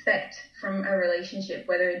expect from a relationship,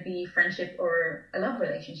 whether it be friendship or a love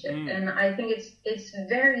relationship. And I think it's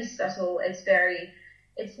very subtle. It's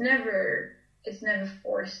never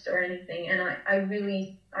forced or anything. And I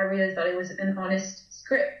really thought it was an honest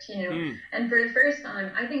script, you know. And for the first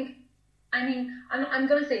time, I'm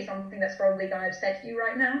going to say something that's probably going to upset you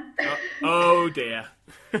right now. Oh dear.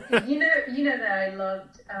 you know that I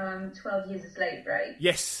loved 12 Years a Slave, right?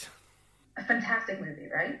 Yes. A fantastic movie,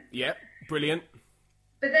 right? Yep, brilliant.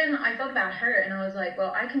 But then I thought about her, and I was like,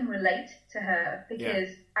 well, I can relate to her, because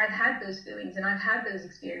I've had those feelings and I've had those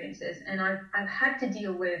experiences, and I've had to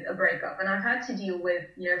deal with a breakup, and I've had to deal with,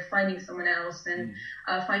 you know, finding someone else and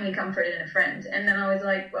finding comfort in a friend. And then I was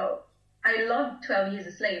like, well, I loved 12 Years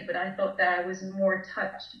a Slave, but I thought that I was more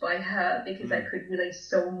touched by her because I could relate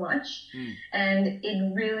so much. And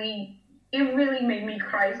it really made me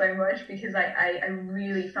cry so much, because I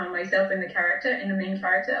really found myself in the main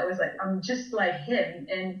character. I was like, I'm just like him.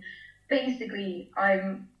 And basically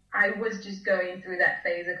I was just going through that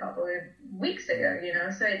phase a couple of weeks ago, you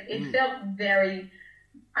know, so it felt very,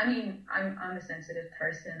 I mean, I'm a sensitive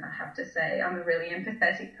person, I have to say. I'm a really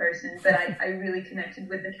empathetic person, but I really connected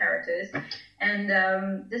with the characters. And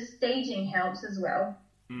the staging helps as well.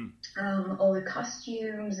 All the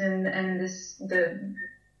costumes and the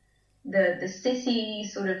city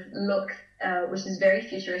sort of look, which is very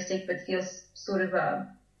futuristic, but feels sort of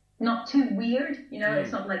not too weird, you know.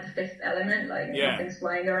 It's not like The Fifth Element, like nothing's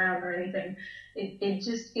flying around or anything. It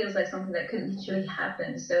just feels like something that could literally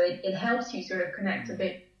happen. So it helps you sort of connect a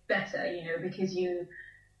bit better, you know, because you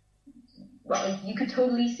could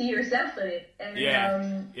totally see yourself in it. And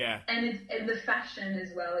and the fashion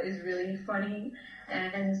as well is really funny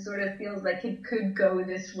and sort of feels like it could go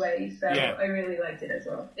this way. So I really liked it as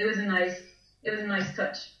well. It was a nice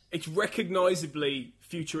touch. It's recognisably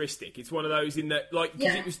futuristic. It's one of those in that, like,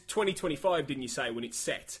 because it was 2025, didn't you say, when it's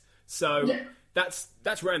set? So that's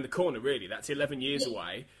round the corner, really. That's 11 years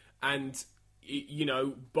away. And, you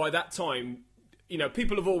know, by that time, you know,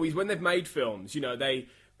 people have always, when they've made films, you know,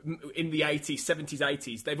 in the 80s, 70s,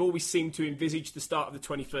 80s, they've always seemed to envisage the start of the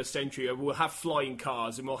 21st century, and we'll have flying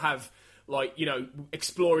cars and we'll have, like, you know,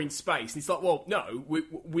 exploring space. And it's like, well, no,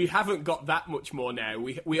 we haven't got that much more now.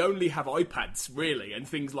 We only have iPads, really, and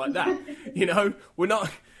things like that. You know, we're not...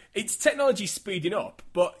 It's technology speeding up,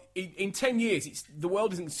 but in 10 years, the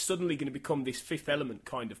world isn't suddenly going to become this Fifth Element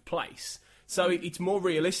kind of place. So it's more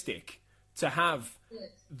realistic to have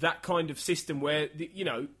that kind of system where, you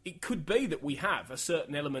know, it could be that we have a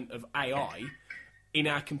certain element of AI in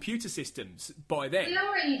our computer systems by then. We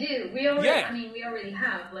already do. We already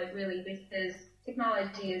have, like, really, because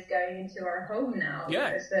technology is going into our home now.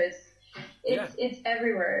 Yeah. So it's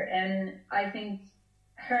everywhere. And I think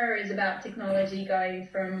Her is about technology going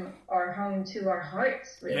from our home to our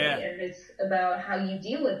hearts, really. Yeah. And it's about how you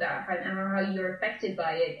deal with that and how you're affected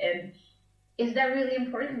by it. And is that really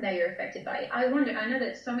important that you're affected by it? I wonder. I know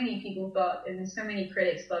that so many people thought, and so many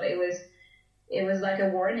critics thought it was like a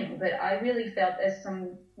warning, but I really felt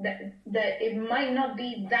that it might not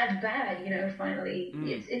be that bad, you know. Finally,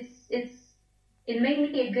 it may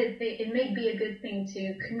be a good thing. It may be a good thing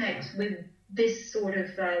to connect with this sort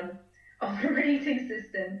of operating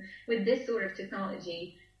system, with this sort of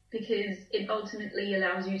technology, because it ultimately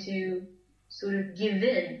allows you to sort of give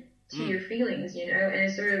in to your feelings, you know, and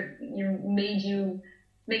it sort of, you know, make you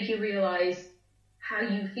realize how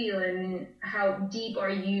you feel and how deep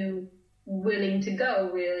are you willing to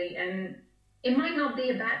go, really. And it might not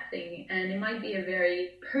be a bad thing, and it might be a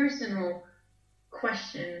very personal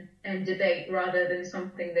question and debate rather than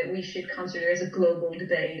something that we should consider as a global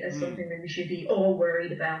debate, as something that we should be all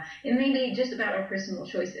worried about. It may be just about our personal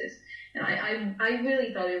choices. And I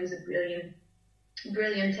really thought it was a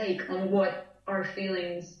brilliant take on what our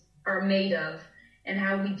feelings are made of and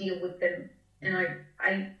how we deal with them. And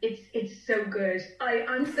it's so good.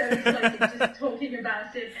 I'm so excited just talking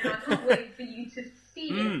about it, and I can't wait for you to see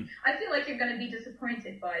it. I feel like you're going to be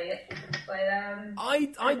disappointed by it, but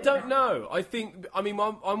I don't know.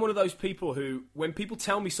 I'm one of those people who, when people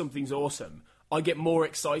tell me something's awesome, I get more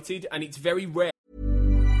excited, and it's very rare.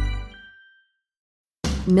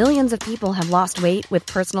 Millions of people have lost weight with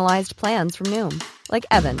personalized plans from Noom, like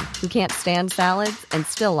Evan, who can't stand salads and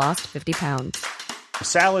still lost 50 pounds.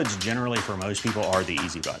 Salads generally for most people are the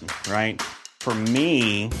easy button, right? For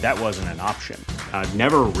me, that wasn't an option. I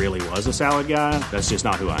never really was a salad guy. That's just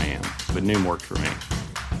not who I am. But Noom worked for me.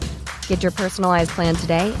 Get your personalized plan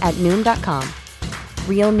today at Noom.com.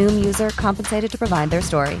 Real Noom user compensated to provide their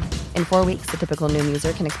story. In 4 weeks, the typical Noom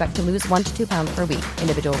user can expect to lose 1 to 2 pounds per week.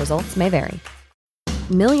 Individual results may vary.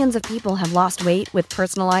 Millions of people have lost weight with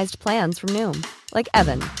personalized plans from Noom. Like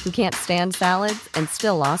Evan, who can't stand salads and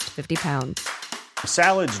still lost 50 pounds.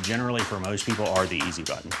 Salads generally for most people are the easy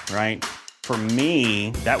button, right? For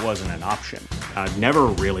me, that wasn't an option. I never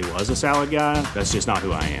really was a salad guy. That's just not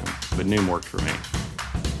who I am. But Noom worked for me.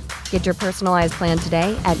 Get your personalized plan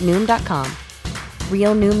today at Noom.com.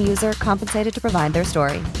 Real Noom user compensated to provide their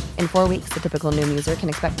story. In 4 weeks, the typical Noom user can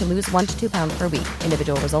expect to lose 1 to 2 pounds per week.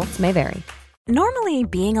 Individual results may vary. Normally,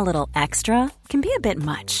 being a little extra can be a bit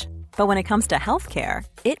much. But when it comes to healthcare,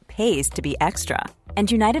 it pays to be extra. And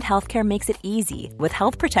United Healthcare makes it easy with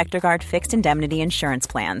Health Protector Guard fixed indemnity insurance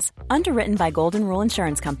plans. Underwritten by Golden Rule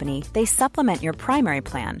Insurance Company, they supplement your primary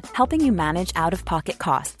plan, helping you manage out-of-pocket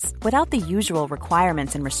costs without the usual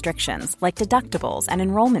requirements and restrictions like deductibles and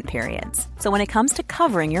enrollment periods. So when it comes to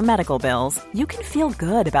covering your medical bills, you can feel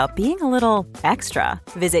good about being a little extra.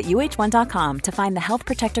 Visit UH1.com to find the Health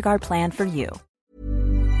Protector Guard plan for you.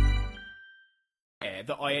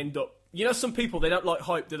 That I end up... You know, some people, they don't like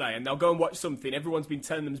hype, do they? And they'll go and watch something, everyone's been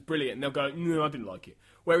telling them it's brilliant, and they'll go, no, I didn't like it.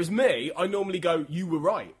 Whereas me, I normally go, you were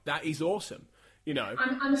right, that is awesome. You know, I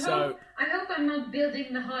hope I'm not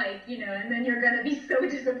building the hype, you know, and then you're going to be so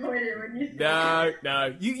disappointed when you see it.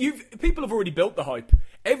 No. People have already built the hype.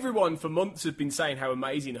 Everyone for months has been saying how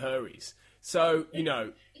amazing her is. So, you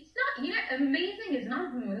know... It's not, you know, amazing is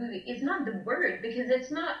not the movie. It's not the word, because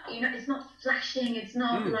it's not, you know, it's not flashing. It's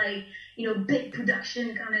not like, you know, big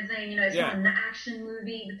production kind of thing. You know, it's not an action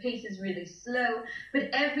movie. The pace is really slow, but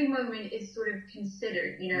every moment is sort of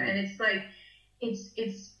considered, you know, and it's like,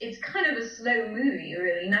 it's kind of a slow movie,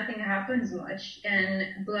 really. Nothing happens much,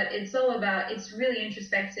 but it's all about, it's really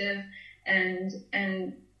introspective, and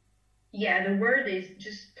yeah, the word is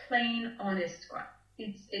just plain honest.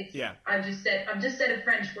 It's I've just said a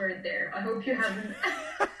French word there. I hope you haven't.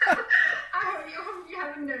 I hope you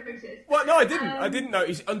haven't noticed. Well, no, I didn't. I didn't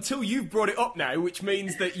notice until you've brought it up now, which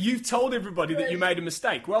means that you've told everybody that you made a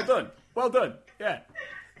mistake. Well done. Yeah.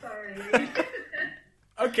 Sorry.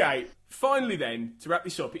 Okay. Finally, then, to wrap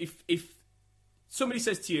this up, if somebody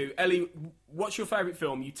says to you, Ellie, what's your favourite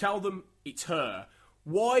film? You tell them it's her.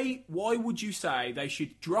 Why would you say they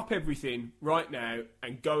should drop everything right now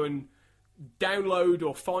and go and download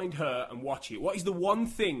or find her and watch it? What is the one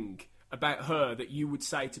thing about her that you would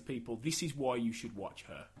say to people, this is why you should watch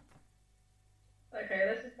her? Okay,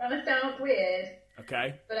 this is gonna sound weird.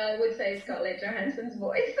 Okay. But I would say Scarlett Johansson's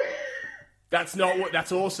voice. That's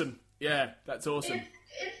awesome. Yeah, that's awesome.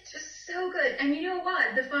 It's just so good. And you know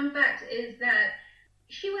what? The fun fact is that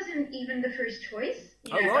she wasn't even the first choice.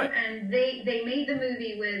 You know? Right. And they made the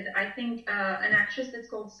movie with, I think, an actress that's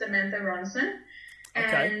called Samantha Ronson.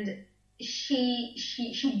 And okay.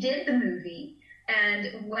 She did the movie,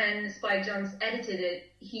 and when Spike Jonze edited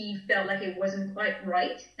it, he felt like it wasn't quite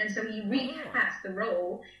right, and so he recast the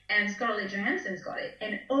role, and Scarlett Johansson's got it.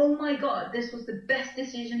 And oh my God, this was the best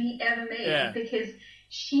decision he ever made, because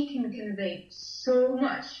she can convey so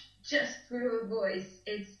much just through her voice.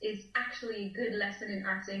 It's actually a good lesson in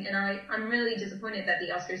acting, and I'm really disappointed that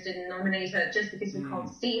the Oscars didn't nominate her just because we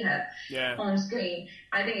can't see her on screen.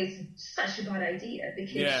 I think it's such a bad idea,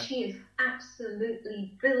 because she is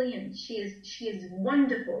absolutely brilliant. She is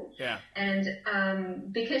wonderful. Yeah.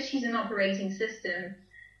 And because she's an operating system,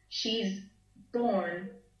 she's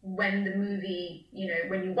born when the movie, you know,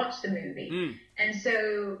 when you watch the movie. And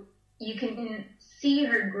so you can see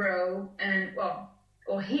her grow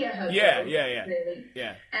or hear her grow. Really.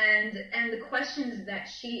 Yeah. And the questions that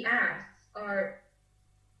she asks are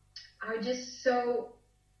just so,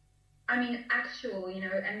 I mean, actual, you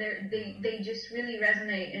know, and they just really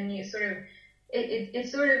resonate, and you sort of, it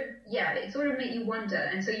sort of make you wonder,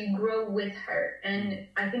 and so you grow with her. And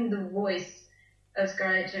I think the voice of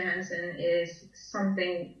Scarlett Johansson is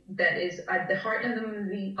something that is at the heart of the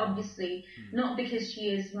movie, obviously, not because she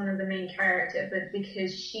is one of the main characters, but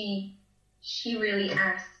because she really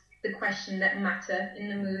asks the question that matter in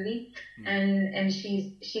the movie, and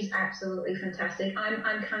she's absolutely fantastic.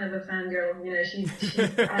 I'm kind of a fangirl, you know. She's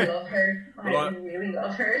I love her. I really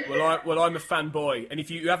love her. Well, I'm a fanboy, and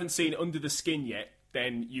if you haven't seen Under the Skin yet,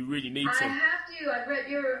 then you really need to. I have to. I've read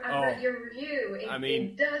your review.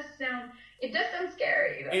 It does sound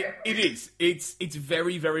scary. It is. It's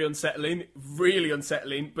very, very unsettling, really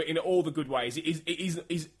unsettling, but in all the good ways. It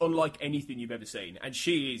is unlike anything you've ever seen, and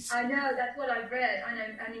she is. I know, that's what I've read.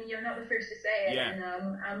 I mean, you're not the first to say it, and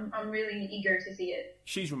I'm really eager to see it.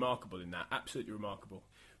 She's remarkable in that, absolutely remarkable.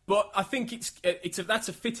 But I think that's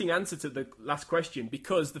a fitting answer to the last question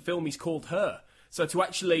because the film is called Her. So to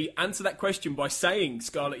actually answer that question by saying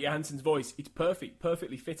Scarlett Johansson's voice, it's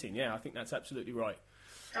perfectly fitting. Yeah, I think that's absolutely right.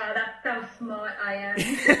 Oh, that's how smart I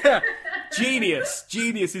am.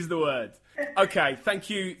 Genius is the word. Okay, thank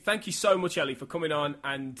you so much, Ellie, for coming on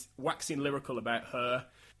and waxing lyrical about Her.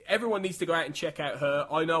 Everyone needs to go out and check out Her.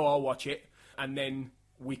 I know I'll watch it, and then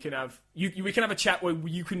we can have a chat where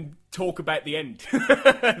you can talk about the end.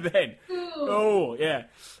 Then, oh yeah.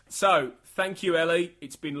 So thank you, Ellie.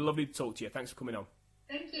 It's been lovely to talk to you. Thanks for coming on.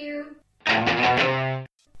 Thank you.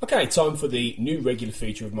 Okay, time for the new regular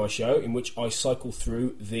feature of my show in which I cycle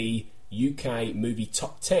through the UK movie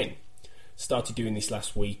top 10. Started doing this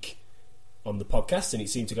last week on the podcast and it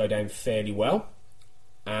seemed to go down fairly well.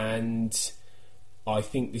 And I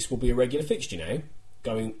think this will be a regular fixture now,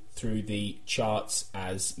 going through the charts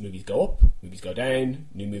as movies go up, movies go down,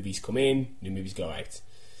 new movies come in, new movies go out.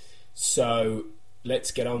 So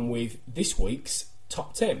let's get on with this week's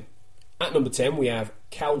top 10. At number 10 we have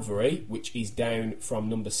Calvary, which is down from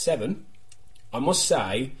number 7. I must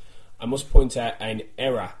point out an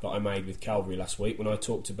error that I made with Calvary last week when I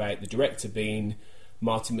talked about the director being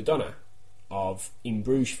Martin McDonagh of In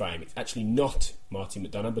Bruges fame. It's actually not Martin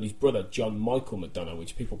McDonagh, but his brother John Michael McDonagh,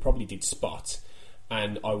 which people probably did spot.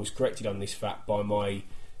 And I was corrected on this fact by my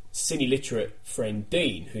cine-literate friend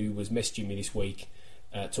Dean, who was messaging me this week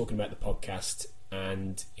talking about the podcast,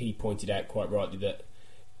 and he pointed out quite rightly that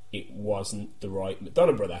it wasn't the right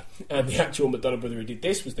McDonagh brother. And the actual McDonagh brother who did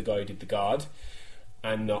this was the guy who did The Guard,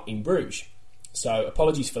 and not In Bruges. So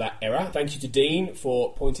apologies for that error. Thank you to Dean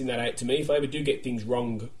for pointing that out to me. If I ever do get things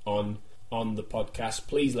wrong on the podcast,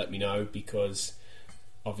 please let me know, because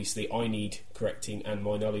obviously I need correcting and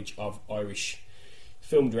my knowledge of Irish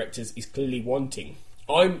film directors is clearly wanting.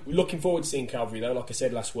 I'm looking forward to seeing Calvary though, like I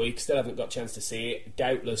said last week. Still haven't got a chance to see it.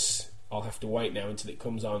 Doubtless I'll have to wait now until it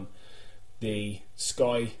comes on the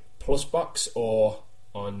Sky Plus box or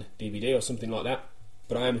on DVD or something like that.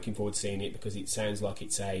 But I am looking forward to seeing it because it sounds like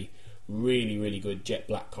it's a really, really good jet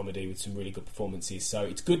black comedy with some really good performances. So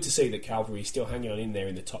it's good to see that Calvary is still hanging on in there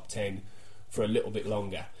in the top 10 for a little bit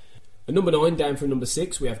longer. At number 9, down from number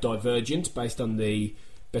 6, we have Divergent, based on the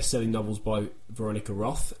best-selling novels by Veronica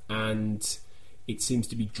Roth, and it seems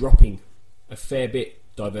to be dropping a fair bit,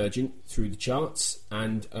 Divergent, through the charts.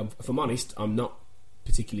 And if I'm honest, I'm not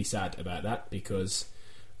particularly sad about that, because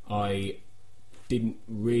I didn't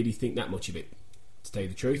really think that much of it, to tell you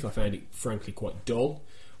the truth. I found it frankly quite dull.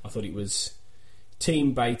 I thought it was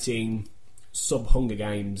team baiting, sub-Hunger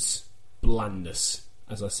Games blandness,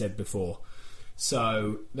 as I said before.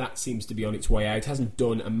 So that seems to be on its way out. It hasn't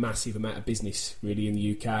done a massive amount of business really in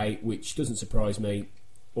the UK, which doesn't surprise me,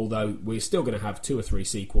 although we're still going to have 2 or 3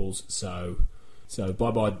 sequels. So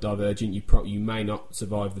bye-bye Divergent. You may not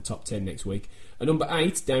survive the top 10 next week. At number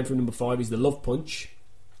 8, down from number 5, is The Love Punch,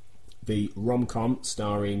 the rom-com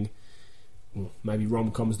starring, maybe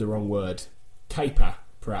rom-com's the wrong word, caper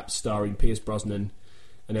perhaps, starring Pierce Brosnan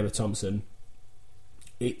and Emma Thompson.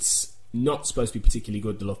 It's not supposed to be particularly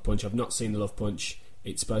good, The Love Punch. I've not seen The Love Punch.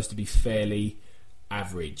 It's supposed to be fairly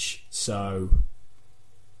average. So,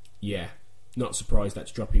 yeah, not surprised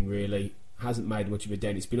that's dropping really. Hasn't made much of a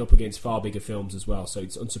dent. It's been up against far bigger films as well, so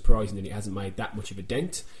it's unsurprising that it hasn't made that much of a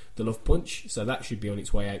dent, The Love Punch. So that should be on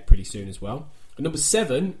its way out pretty soon as well. And number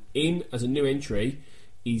 7, in as a new entry,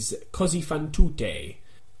 is Così fan tutte.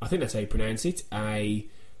 I think that's how you pronounce it. A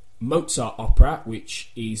Mozart opera,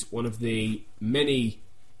 which is one of the many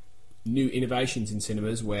new innovations in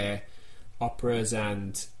cinemas where operas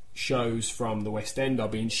and shows from the West End are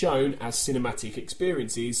being shown as cinematic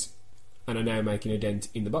experiences and are now making a dent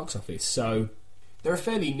in the box office. So they're a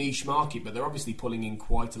fairly niche market, but they're obviously pulling in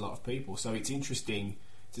quite a lot of people. So it's interesting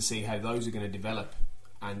to see how those are going to develop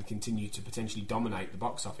and continue to potentially dominate the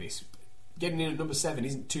box office. Getting in at number 7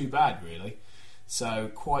 isn't too bad, really. So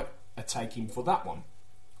quite a taking for that one.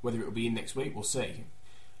 Whether it will be in next week, we'll see.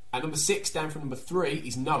 At number 6, down from number 3,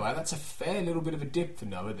 is Noah. That's a fair little bit of a dip for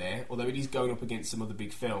Noah there, although it is going up against some other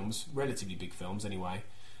big films, relatively big films anyway.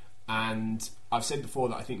 And I've said before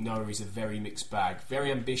that I think Noah is a very mixed bag.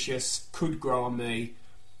 Very ambitious, could grow on me,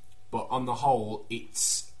 but on the whole,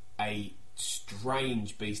 it's a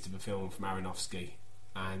strange beast of a film from Aronofsky.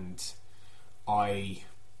 And I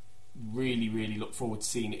really, really look forward to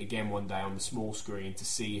seeing it again one day on the small screen to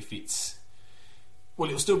see if it's... Well,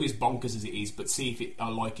 it'll still be as bonkers as it is, but see if I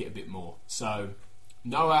like it a bit more. So,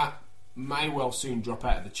 Noah may well soon drop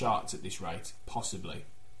out of the charts at this rate, possibly.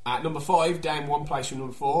 At number 5, down one place from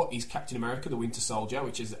number 4, is Captain America, the Winter Soldier,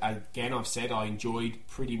 which is, again, I've said I enjoyed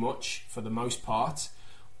pretty much for the most part.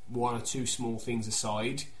 1 or 2 small things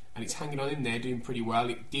aside, and it's hanging on in there, doing pretty well.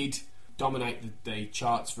 It did dominate the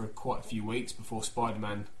charts for quite a few weeks before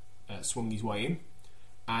Spider-Man swung his way in,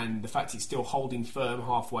 and the fact it's still holding firm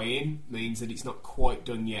halfway in means that it's not quite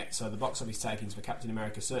done yet. So the box office takings for Captain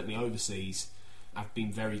America, certainly overseas, have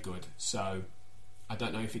been very good. So I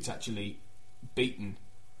don't know if it's actually beaten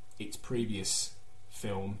its previous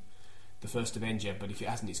film, the first Avenger, but if it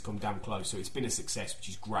hasn't, it's come damn close. So it's been a success, which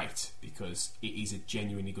is great, because it is a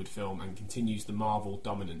genuinely good film and continues the Marvel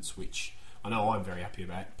dominance, which I know I'm very happy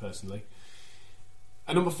about personally.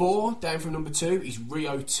 And number 4, down from number 2, is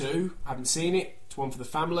Rio 2. I haven't seen it. It's one for the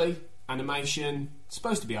family. Animation,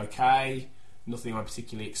 supposed to be okay. Nothing I'm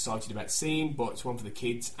particularly excited about seeing, but it's one for the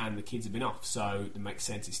kids, and the kids have been off, so it makes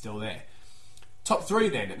sense it's still there. Top 3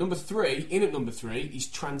 then. At number 3 is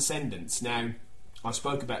Transcendence. Now, I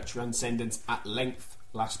spoke about Transcendence at length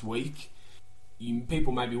last week.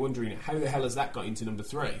 People may be wondering, how the hell has that got into number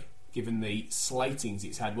 3, given the slatings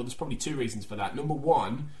it's had? Well, there's probably 2 reasons for that. Number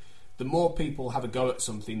 1, the more people have a go at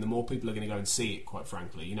something, the more people are going to go and see it, quite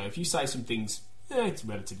frankly. You know, if you say something's, it's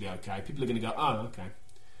relatively okay, people are going to go, oh, okay,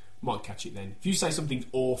 might catch it then. If you say something's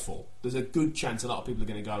awful, there's a good chance a lot of people are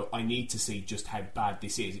going to go, I need to see just how bad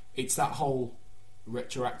this is. It's that whole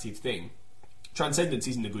retroactive thing. Transcendence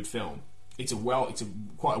isn't a good film. It's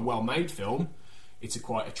quite a well-made film. It's a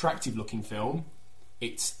quite attractive-looking film.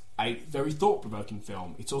 It's a very thought-provoking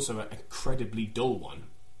film. It's also an incredibly dull one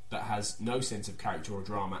that has no sense of character or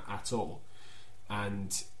drama at all.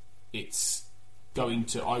 And it's going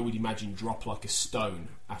to, I would imagine, drop like a stone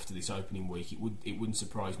after this opening week. It wouldn't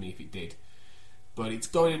surprise me if it did. But it's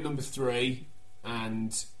going at number 3,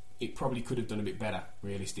 and it probably could have done a bit better,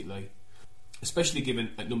 realistically. Especially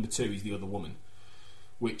given at number 2 is The Other Woman,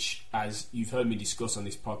 which, as you've heard me discuss on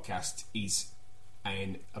this podcast, is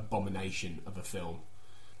an abomination of a film.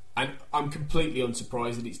 And I'm completely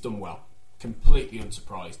unsurprised that it's done well. Completely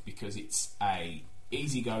unsurprised, because it's a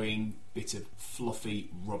easygoing bit of fluffy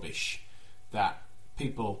rubbish that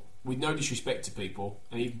people, with no disrespect to people,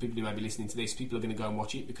 and even people who may be listening to this, people are going to go and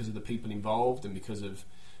watch it because of the people involved and because of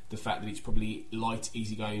the fact that it's probably light,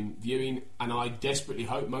 easygoing viewing. And I desperately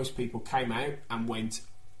hope most people came out and went,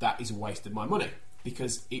 that is a waste of my money,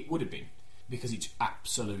 because it would have been, because it's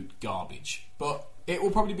absolute garbage. But it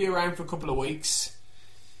will probably be around for a couple of weeks,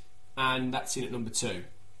 and that's in at number 2.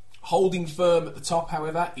 Holding firm at the top,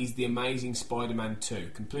 however, is The Amazing Spider-Man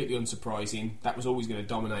 2. Completely unsurprising. That was always going to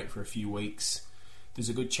dominate for a few weeks. There's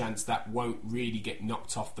a good chance that won't really get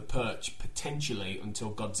knocked off the perch, potentially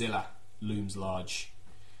until Godzilla looms large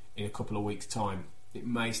in a couple of weeks' time. It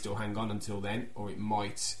may still hang on until then, or it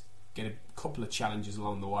might get a couple of challenges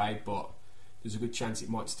along the way, but there's a good chance it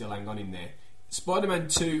might still hang on in there. Spider-Man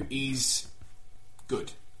 2 is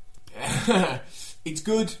good. It's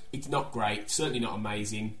good, it's not great, certainly not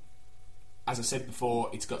amazing. As I said before,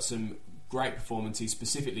 it's got some great performances,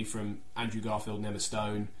 specifically from Andrew Garfield and Emma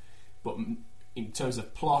Stone, but in terms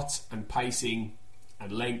of plot and pacing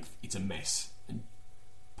and length, it's a mess. And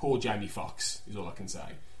poor Jamie Foxx is all I can say.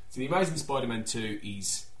 So The Amazing Spider-Man 2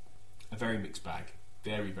 is a very mixed bag.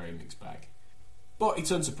 Very, very mixed bag. But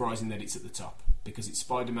it's unsurprising that it's at the top, because it's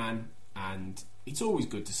Spider-Man, and it's always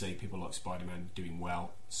good to see people like Spider-Man doing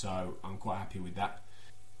well, so I'm quite happy with that.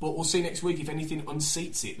 But we'll see next week if anything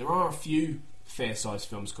unseats it. There are a few fair-sized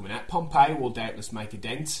films coming out. Pompeii will doubtless make a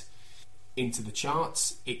dent into the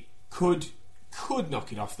charts. It could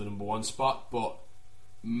knock it off the number 1 spot, but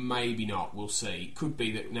maybe not. We'll see. It could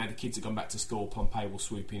be that now the kids have gone back to school, Pompeii will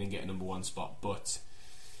swoop in and get a number 1 spot, but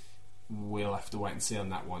we'll have to wait and see on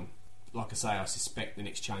that one. Like I say, I suspect the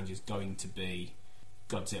next challenge is going to be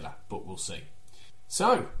Godzilla, but we'll see.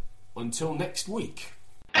 So, until next week.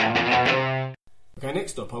 Okay,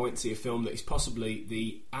 next up, I went to see a film that is possibly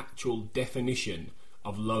the actual definition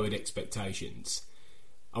of lowered expectations.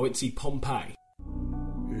 I went to see Pompeii.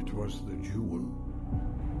 It was the jewel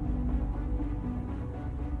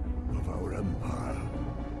of our empire.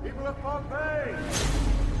 People of Pompeii!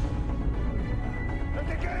 Let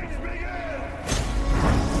the games begin!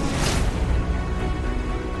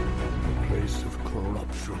 A place of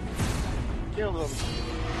corruption. Kill them.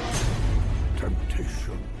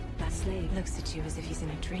 Temptation. That slave looks at you as if he's in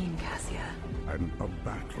a dream, Cassia. And a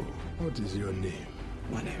battle. What is your name?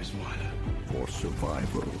 My name is Marla. For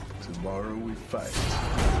survival. Tomorrow we fight.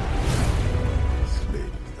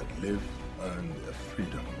 Slaves that live earn their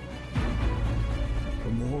freedom.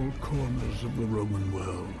 From all corners of the Roman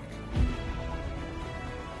world,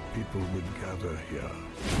 people would gather here.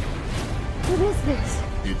 What is this?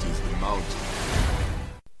 It is the mountain.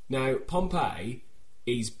 Now, Pompeii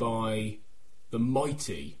is by the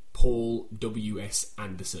mighty Paul W.S.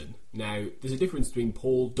 Anderson. Now, there's a difference between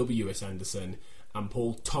Paul W.S. Anderson and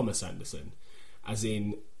Paul Thomas Anderson. As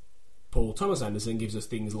in, Paul Thomas Anderson gives us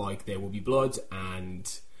things like There Will Be Blood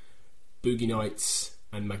and Boogie Nights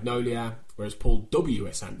and Magnolia, whereas Paul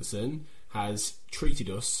W.S. Anderson has treated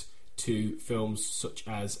us to films such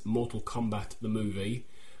as Mortal Kombat the movie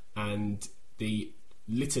and the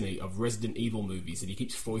litany of Resident Evil movies that he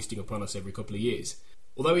keeps foisting upon us every couple of years.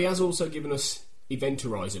 Although he has also given us Event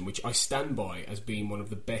Horizon, which I stand by as being one of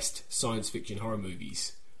the best science fiction horror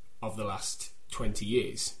movies of the last 20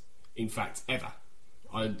 years. In fact, ever.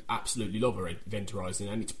 I absolutely love Event Horizon,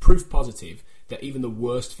 and it's proof positive that even the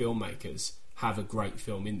worst filmmakers have a great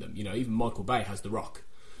film in them. You know, even Michael Bay has The Rock.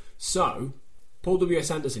 So, Paul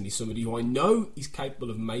W.S. Anderson is somebody who I know is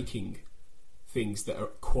capable of making things that are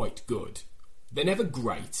quite good. They're never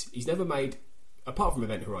great. He's never made, apart from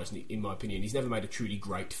Event Horizon, in my opinion, he's never made a truly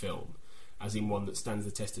great film, as in one that stands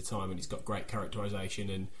the test of time and it's got great characterisation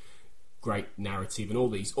and great narrative and all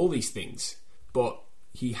these things. But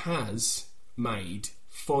he has made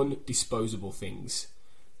fun, disposable things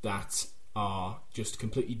that are just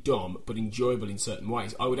completely dumb but enjoyable in certain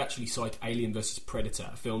ways. I would actually cite Alien vs Predator,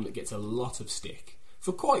 a film that gets a lot of stick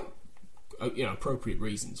for quite appropriate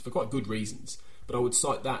reasons, for quite good reasons, but I would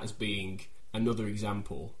cite that as being another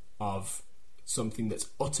example of something that's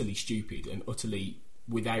utterly stupid and utterly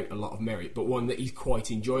without a lot of merit, but one that is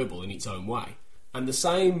quite enjoyable in its own way. And the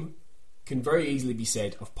same can very easily be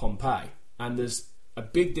said of Pompeii, and there's a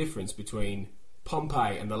big difference between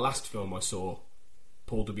Pompeii and the last film I saw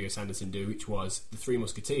Paul W.S. Anderson do, which was The Three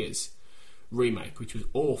Musketeers remake, which was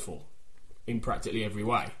awful in practically every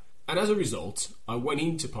way. And as a result, I went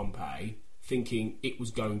into Pompeii thinking it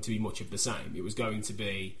was going to be much of the same. It was going to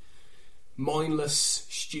be mindless,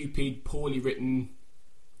 stupid, poorly written,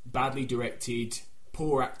 badly directed,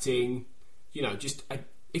 poor acting, just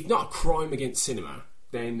if not a crime against cinema,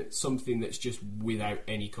 then something that's just without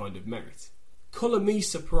any kind of merit. Colour me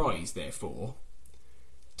surprised, therefore,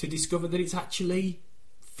 to discover that it's actually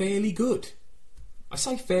fairly good. I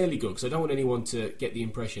say fairly good because I don't want anyone to get the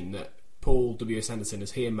impression that Paul W.S. Anderson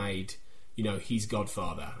has here made, his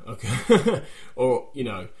Godfather, okay, or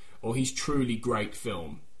his truly great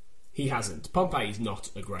film. He hasn't. Pompeii is not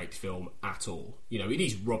a great film at all. It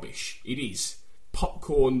is rubbish. It is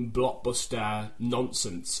popcorn blockbuster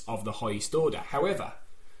nonsense of the highest order. However,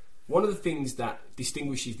 one of the things that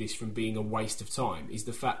distinguishes this from being a waste of time is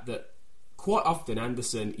the fact that quite often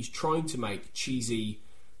Anderson is trying to make cheesy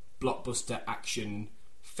blockbuster action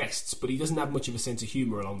fests, but he doesn't have much of a sense of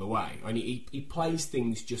humour along the way. And he plays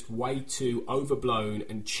things just way too overblown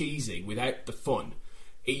and cheesy without the fun.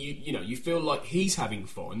 You feel like he's having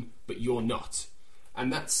fun, but you're not.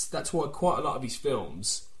 And that's why quite a lot of his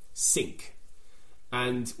films sink.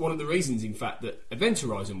 And one of the reasons, in fact, that Event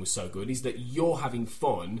Horizon was so good is that you're having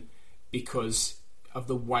fun because of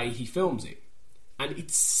the way he films it. And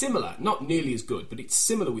it's similar, not nearly as good, but it's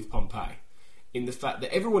similar with Pompeii, in the fact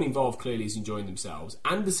that everyone involved clearly is enjoying themselves.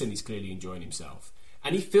 Anderson is clearly enjoying himself.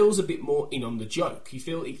 And he feels a bit more in on the joke. He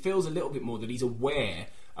feels a little bit more that he's aware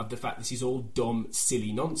of the fact this is all dumb,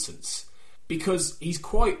 silly nonsense. Because he's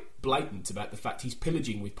quite blatant about the fact he's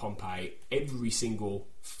pillaging with Pompeii every single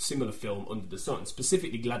similar film under the sun,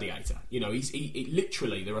 specifically Gladiator.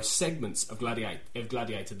 Literally, there are segments of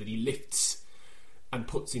Gladiator that he lifts and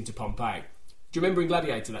puts into Pompeii. Do you remember in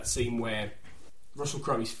Gladiator that scene where Russell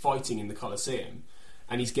Crowe is fighting in the Colosseum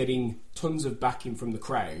and he's getting tons of backing from the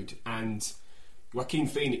crowd, and Joaquin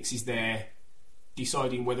Phoenix is there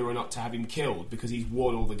deciding whether or not to have him killed because he's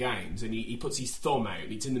won all the games, and he puts his thumb out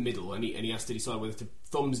and it's in the middle, and he has to decide whether to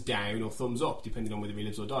thumbs down or thumbs up depending on whether he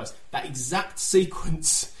lives or dies. That exact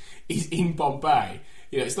sequence is in Pompeii.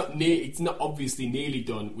 It's not obviously nearly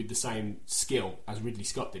done with the same skill as Ridley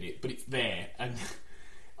Scott did it, but it's there. And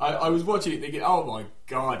I was watching it thinking, oh my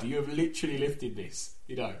god, you have literally lifted this,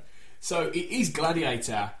 So it is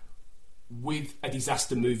Gladiator with a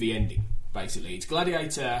disaster movie ending, basically. It's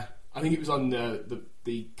Gladiator. I think it was on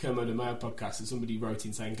the Kermode Mayo podcast that somebody wrote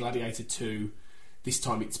in saying Gladiator 2, this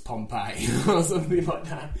time it's Pompeii, or something like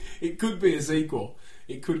that. It could be a sequel.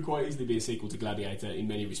 It could quite easily be a sequel to Gladiator in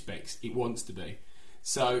many respects. It wants to be.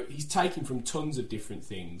 So he's taken from tons of different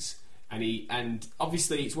things, and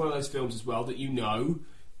obviously it's one of those films as well that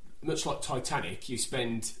much like Titanic, you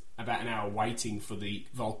spend about an hour waiting for the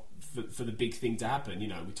big thing to happen.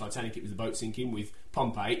 With Titanic it was the boat sinking. With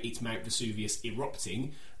Pompeii it's Mount Vesuvius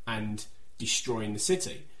erupting and destroying the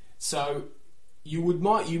city. So you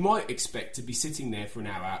might expect to be sitting there for an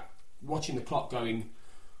hour watching the clock going,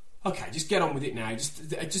 okay, just get on with it now.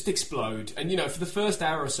 Just explode. And, you know, for the first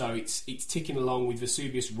hour or so, it's ticking along with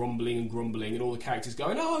Vesuvius rumbling and grumbling and all the characters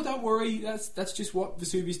going, oh, don't worry, that's just what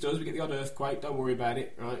Vesuvius does. We get the odd earthquake, don't worry about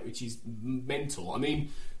it, right? Which is mental. I mean,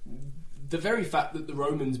 the very fact that the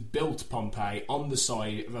Romans built Pompeii on the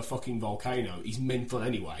side of a fucking volcano is mental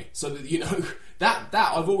anyway. So, that, you know, that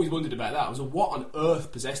I've always wondered about that. I was like, what on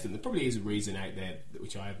earth possessed them? There probably is a reason out there,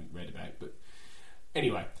 which I haven't read about. But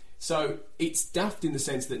anyway, so it's daft in the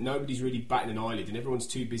sense that nobody's really batting an eyelid and everyone's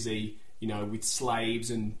too busy, you know, with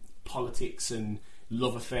slaves and politics and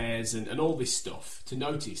love affairs and all this stuff to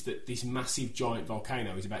notice that this massive giant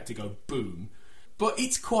volcano is about to go boom. But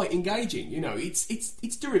it's quite engaging, you know, it's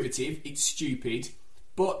derivative, it's stupid,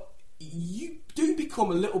 but you do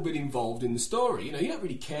become a little bit involved in the story. You know, you don't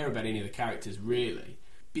really care about any of the characters, really,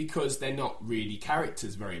 because they're not really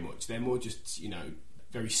characters very much. They're more just, you know,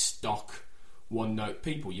 very stock, one-note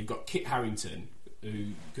people. You've got Kit Harington, who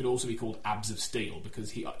could also be called Abs of Steel,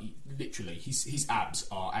 because he literally, his abs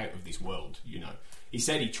are out of this world, you know. He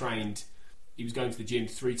said he was going to the gym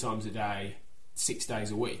 3 times a day, 6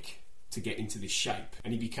 days a week, to get into this shape,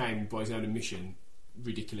 and he became, by his own admission,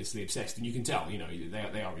 ridiculously obsessed. And you can tell, you know,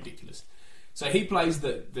 they are ridiculous. So he plays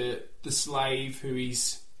the slave who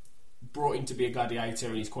is brought in to be a gladiator,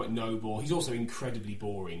 and he's quite noble. He's also incredibly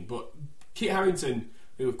boring. But Kit Harington,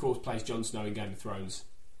 who of course plays Jon Snow in Game of Thrones,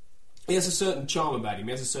 he has a certain charm about him.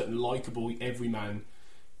 He has a certain likeable everyman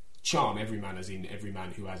charm. Everyman as in every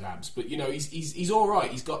man who has abs. But you know, he's all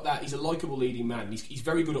right. He's got that. He's a likeable leading man. He's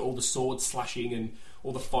very good at all the sword slashing and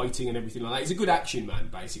all the fighting and everything like that. He's a good action man,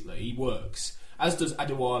 basically. He works. As does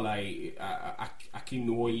Adewale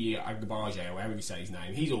Akinwoye Agbaje, or however you say his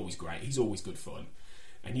name. He's always great. He's always good fun.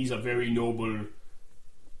 And he's a very noble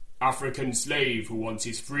African slave who wants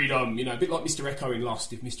his freedom. You know, a bit like Mr. Eko in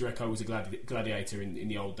Lost, if Mr. Eko was a gladiator in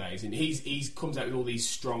the old days. And he's comes out with all these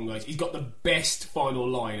strong guys. He's got the best final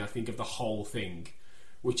line, I think, of the whole thing,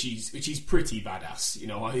 which is pretty badass. You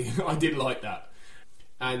know, I did like that.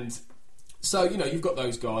 And so, you know, you've got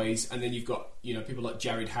those guys, and then you've got, you know, people like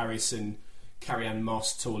Jared Harris and Carrie-Anne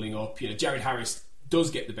Moss tooling up. You know, Jared Harris does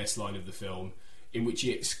get the best line of the film, in which he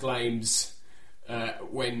exclaims,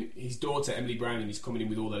 when his daughter Emily Browning is coming in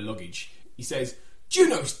with all their luggage, he says,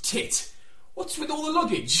 "Juno's tit! What's with all the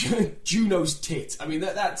luggage?" Juno's tit. I mean,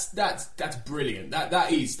 that's brilliant.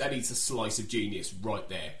 That is a slice of genius right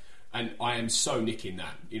there. And I am so nicking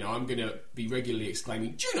that. You know, I'm going to be regularly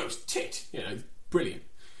exclaiming, "Juno's tit!" You know, brilliant.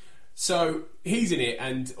 So he's in it,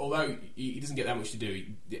 and although he doesn't get that much to do,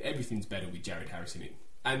 everything's better with Jared Harris in it.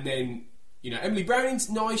 And then, you know, Emily Browning's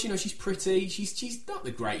nice. You know, she's pretty. She's not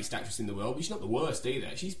the greatest actress in the world, but she's not the worst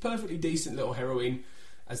either. She's perfectly decent little heroine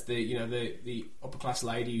as the upper class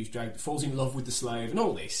lady who's falls in love with the slave and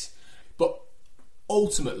all this. But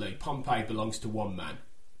ultimately, Pompeii belongs to one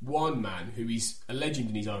man who is a legend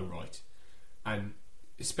in his own right, and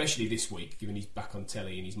especially this week, given he's back on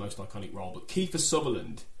telly in his most iconic role. But Kiefer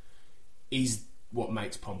Sutherland is what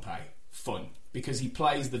makes Pompeii fun, because he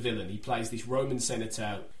plays the villain. He plays this Roman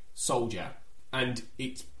senator soldier, and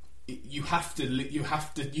you have to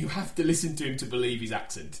listen to him to believe his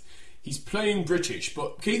accent. He's playing British,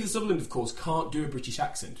 but Kiefer Sutherland, of course, can't do a British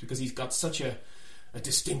accent because he's got such a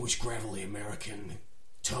distinguished, gravelly American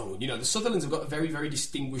tone. You know, the Sutherlands have got a very, very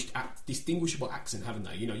distinguishable accent, haven't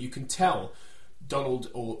they? You know, you can tell Donald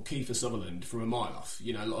or Kiefer Sutherland from a mile off.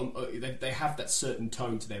 You know, they have that certain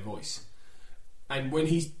tone to their voice. And when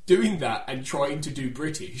he's doing that and trying to do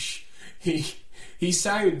British, he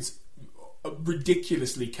sounds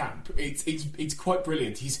ridiculously camp. It's quite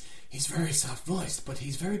brilliant. He's very soft voiced, but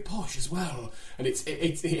he's very posh as well, and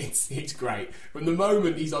it's great. From the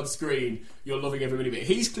moment he's on screen, you're loving every minute of it.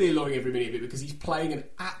 He's clearly loving every minute of it because he's playing an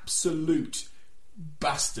absolute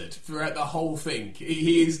bastard throughout the whole thing.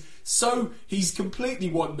 He's completely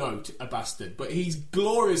one note a bastard, but he's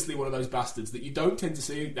gloriously one of those bastards that you don't tend to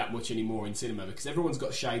see that much anymore in cinema, because everyone's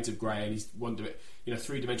got shades of grey and he's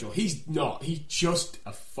three-dimensional. He's not. He's just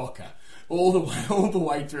a fucker all the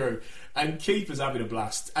way through. And Kiefer's having a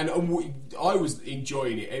blast, and I was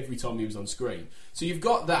enjoying it every time he was on screen. So you've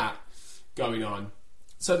got that going on.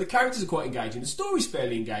 So the characters are quite engaging. The story's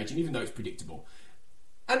fairly engaging, even though it's predictable.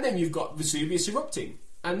 And then you've got Vesuvius erupting,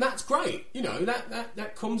 and that's great. You know,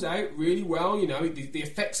 that comes out really well. You know, the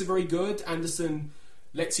effects are very good. Anderson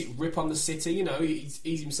lets it rip on the city. You know, he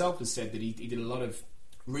himself has said that he did a lot of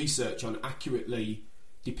research on accurately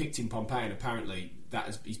depicting Pompeii, and apparently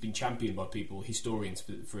he's been championed by historians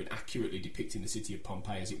for accurately depicting the city of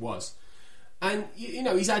Pompeii as it was. And, you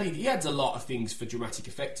know, he adds a lot of things for dramatic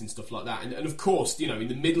effect and stuff like that. And of course, you know, in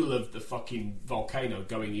the middle of the fucking volcano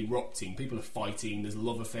erupting, people are fighting, there's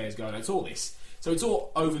love affairs going on, it's all this. So it's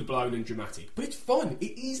all overblown and dramatic. But it's fun.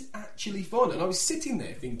 It is actually fun. And I was sitting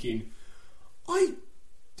there thinking, I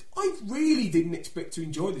really didn't expect to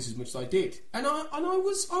enjoy this as much as I did. And I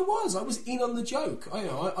was in on the joke.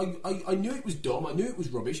 I knew it was dumb, I knew it was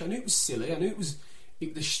rubbish, I knew it was silly, I knew it was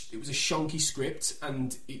a shonky script,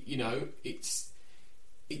 and it's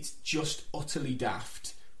just utterly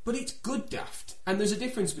daft, but it's good daft. And there's a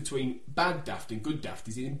difference between bad daft and good daft.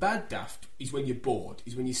 Is in bad daft is when you're bored,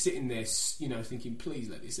 is when you're sitting there, you know, thinking, please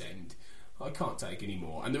let this end, I can't take any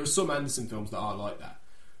more. And there are some Anderson films that are like that,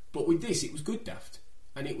 but with this it was good daft,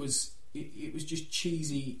 and it was just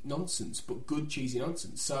cheesy nonsense, but good cheesy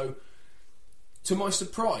nonsense. So to my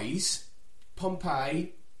surprise,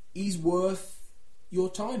 Pompeii is worth your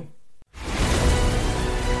time.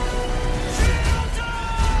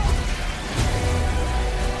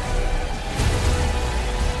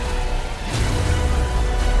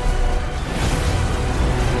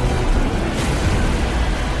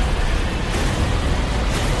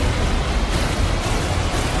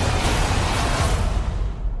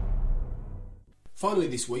 Finally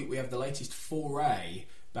this week we have the latest foray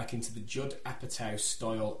back into the Judd Apatow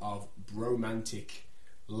style of bromantic,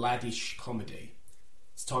 laddish comedy.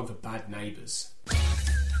 It's time for Bad Neighbours. You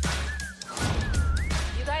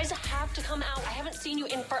guys have to come out. I haven't seen you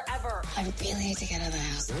in forever. I really need to get out of the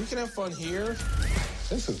house. We can have fun here.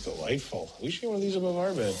 This is delightful. We should get one of these above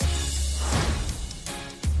our bed.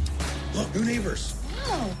 Look, new neighbors.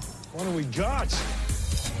 Wow. What do we got?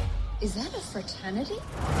 Is that a fraternity?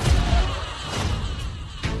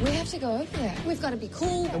 We have to go over there. We've got to be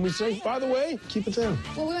cool. And we say, by the way, keep it down.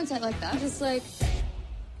 Well, we won't say it like that. Just like,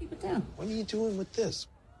 keep it down. What are you doing with this?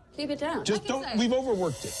 Keep it down. Just don't. We've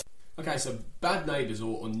overworked it. Okay, so Bad Neighbours,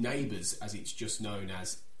 or Neighbours as it's just known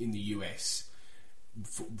as in the US,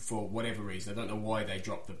 for whatever reason, I don't know why they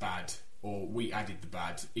dropped the bad, or we added the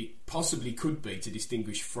bad. It possibly could be to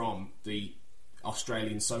distinguish from the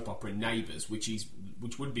Australian soap opera Neighbours, which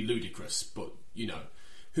would be ludicrous, but you know,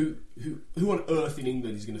 who on earth in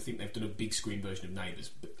England is going to think they've done a big screen version of Neighbours?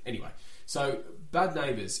 But anyway, so Bad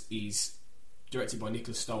Neighbours is directed by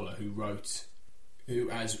Nicholas Stoller, who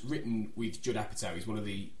has written with Judd Apatow. He's one of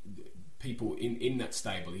the people in that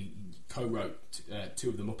stable. He co-wrote two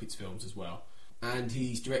of the Muppets films as well, and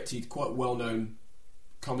he's directed quite well-known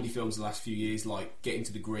comedy films the last few years, like Getting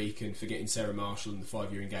to the Greek and Forgetting Sarah Marshall and The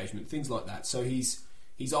 5-Year Engagement, things like that. So he's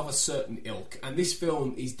of a certain ilk, and this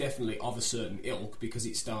film is definitely of a certain ilk because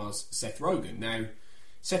it stars Seth Rogen. Now,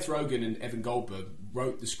 Seth Rogen and Evan Goldberg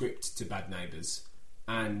wrote the script to Bad Neighbours,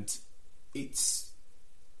 and it's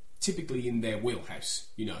typically in their wheelhouse,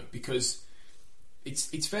 you know, because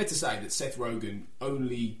it's fair to say that Seth Rogen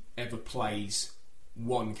only ever plays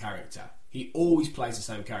one character. He always plays the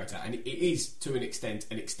same character, and it is, to an extent,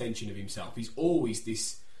 an extension of himself. He's always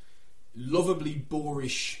this lovably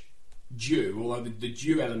boorish Jew, although the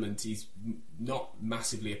Jew element is not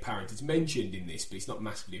massively apparent. It's mentioned in this, but it's not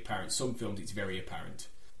massively apparent. Some films it's very apparent.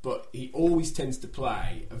 But he always tends to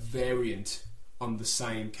play a variant on the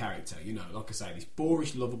same character. You know, like I say, this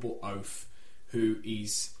boorish, lovable oaf who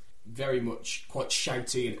is very much quite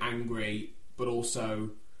shouty and angry, but also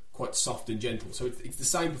quite soft and gentle. So it's the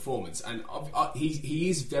same performance, and he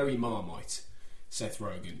is very Marmite, Seth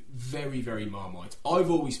Rogen. Very, very Marmite.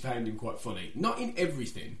 I've always found him quite funny. Not in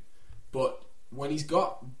everything, but when he's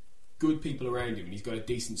got good people around him and he's got a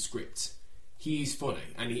decent script, he is funny,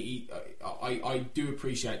 and I do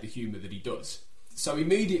appreciate the humour that he does. So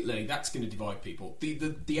immediately that's going to divide people.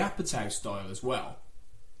 The Apatow style as well,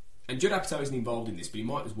 and Judd Apatow isn't involved in this, but he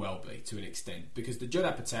might as well be to an extent, because the Judd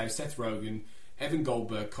Apatow, Seth Rogen, Evan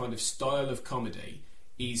Goldberg kind of style of comedy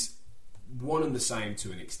is one and the same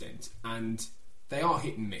to an extent, and they are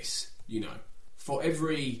hit and miss. You know, for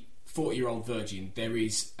every 40-year-old virgin there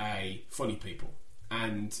is a funny people,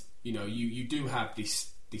 and you know, you do have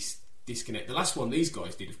this disconnect. The last one these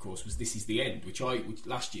guys did, of course, was This Is the End, which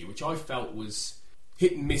last year I felt was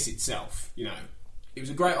hit and miss itself. You know, it was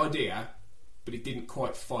a great idea, but it didn't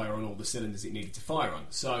quite fire on all the cylinders it needed to fire on.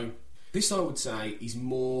 So this, I would say, is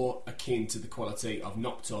more akin to the quality of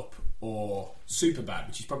Knocked Up or Superbad,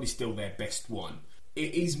 which is probably still their best one.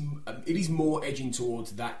 It is more edging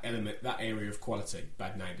towards that element, that area of quality,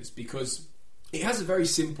 Bad Neighbours, because it has a very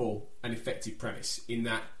simple and effective premise in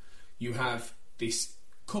that you have this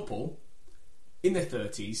couple in their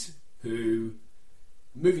 30s who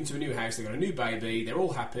move into a new house, they've got a new baby, they're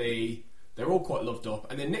all happy, they're all quite loved up,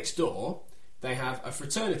 and then next door they have a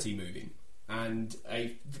fraternity moving, and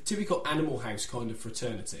a typical Animal House kind of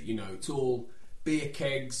fraternity. You know, it's all beer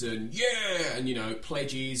kegs and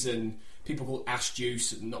pledges and people called Ash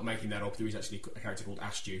Juice. I'm not making that up. There is actually a character called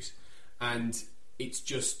Ash Juice, and it's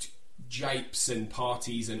just japes and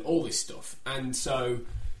parties and all this stuff. And so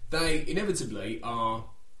they inevitably are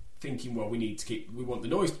thinking, well, we want the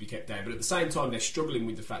noise to be kept down, but at the same time they're struggling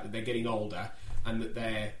with the fact that they're getting older and that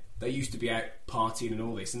they used to be out partying and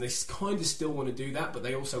all this, and they kind of still want to do that, but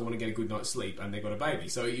they also want to get a good night's sleep, and they've got a baby.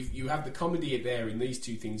 So you have the comedy there in these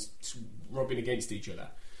two things rubbing against each other,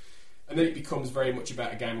 and then it becomes very much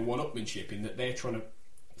about a game of one-upmanship in that they're trying to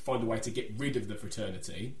find a way to get rid of the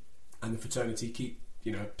fraternity, and the fraternity keep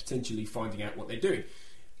potentially finding out what they're doing,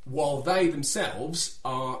 while they themselves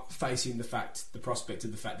are facing the prospect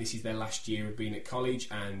of the fact this is their last year of being at college,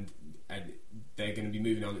 and they're going to be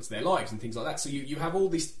moving on into their lives and things like that. So you have all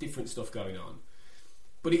this different stuff going on.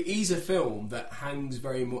 But it is a film that hangs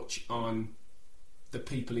very much on the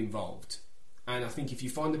people involved. And I think if you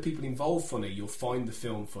find the people involved funny, you'll find the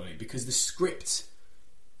film funny, because the script,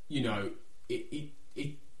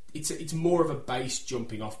 it's more of a base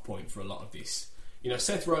jumping off point for a lot of this.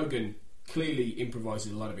 Seth Rogen clearly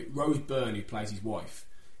improvises a lot of it. Rose Byrne, who plays his wife,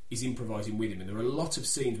 is improvising with him, and there are a lot of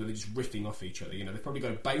scenes where they're just riffing off each other. They've probably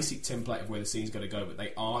got a basic template of where the scene's got to go, but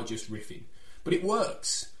they are just riffing. But it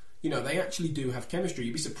works. They actually do have chemistry.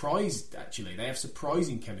 You'd be surprised, actually. They have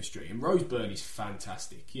surprising chemistry, and Rose Byrne is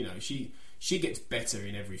fantastic. She gets better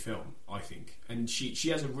in every film, I think, and she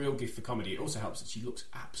has a real gift for comedy. It also helps that she looks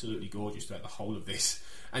absolutely gorgeous throughout the whole of this,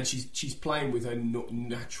 and she's playing with her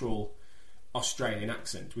natural Australian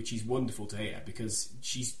accent, which is wonderful to hear, because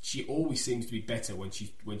she always seems to be better when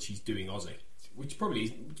she's doing Aussie, which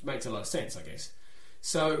probably makes a lot of sense, I guess.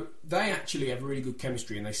 So they actually have really good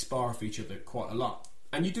chemistry, and they spar off each other quite a lot,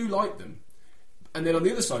 and you do like them. And then on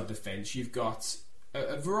the other side of the fence, you've got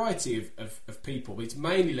a variety of people. It's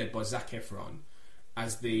mainly led by Zac Efron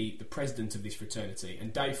as the president of this fraternity,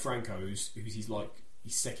 and Dave Franco, who's his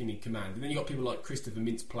second in command. And then you've got people like Christopher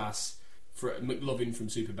Mintz-Plasse, McLovin from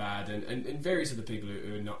Superbad, and various other people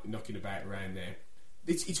who are knocking about around there.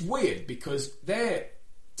 It's weird, because they're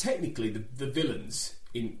technically the villains,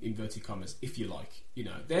 in inverted commas, if you like.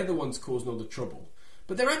 They're the ones causing all the trouble,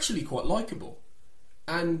 but they're actually quite likeable.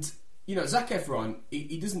 And Zac Efron,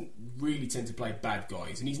 he doesn't really tend to play bad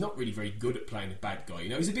guys, and he's not really very good at playing a bad guy.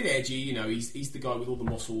 He's a bit edgy. He's the guy with all the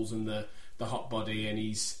muscles and the hot body, and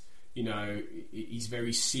he's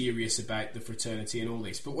very serious about the fraternity and all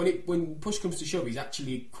this. But when push comes to shove, he's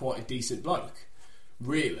actually quite a decent bloke,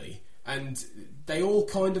 really. And they all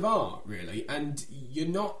kind of are, really. And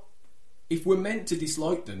if we're meant to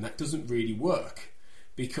dislike them, that doesn't really work,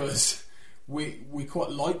 because we quite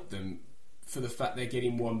like them for the fact they're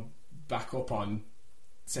getting one back up on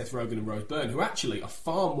Seth Rogen and Rose Byrne, who actually are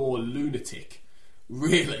far more lunatic,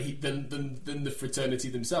 really, than the fraternity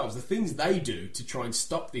themselves. The things they do to try and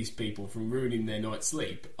stop these people from ruining their night's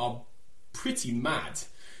sleep are pretty mad.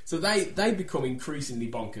 So they become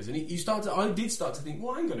increasingly bonkers, and I did start to think,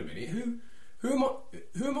 well, hang on a minute, who am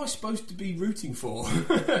I supposed to be rooting for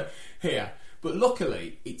here? But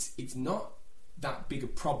luckily, it's not that big a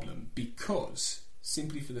problem, because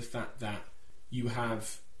simply for the fact that you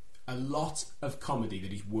have a lot of comedy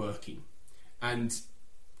that is working, and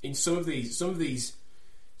in some of these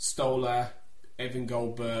Stoller, Evan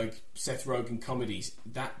Goldberg, Seth Rogen comedies,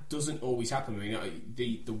 that doesn't always happen.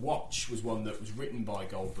 The Watch was one that was written by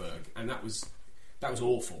Goldberg, and that was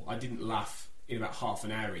awful. I didn't laugh in about half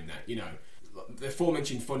an hour in that. The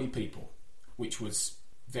aforementioned Funny People, which was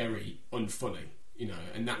very unfunny,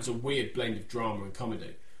 and that was a weird blend of drama and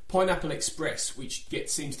comedy. Pineapple Express, which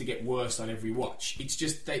seems to get worse on every watch. It's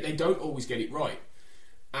just they don't always get it right,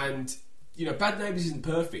 and Bad Neighbours isn't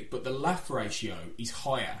perfect, but the laugh ratio is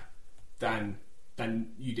higher than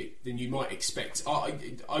you might expect.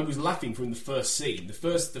 I was laughing from the first scene. The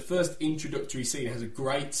first introductory scene has a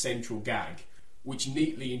great central gag, which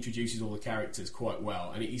neatly introduces all the characters quite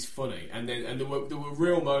well, and it is funny. And there were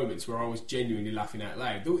real moments where I was genuinely laughing out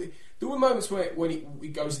loud. There were moments when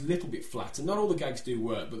it goes a little bit flat, and not all the gags do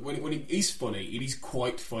work, but when it is funny, it is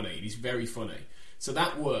quite funny. It is very funny. So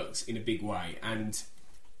that works in a big way, and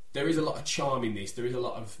there is a lot of charm in this. There is a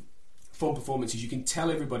lot of fun performances. You can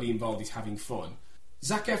tell everybody involved is having fun.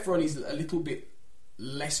 Zac Efron is a little bit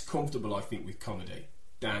less comfortable, I think, with comedy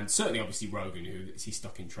than certainly, obviously, Rogen, who is his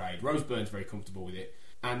stock in trade. Rose Byrne's very comfortable with it,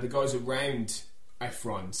 and the guys around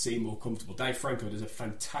Efron seem more comfortable. Dave Franco does a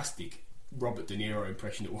fantastic Robert De Niro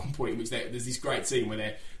impression at one point, in which there's this great scene where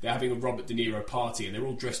they're having a Robert De Niro party and they're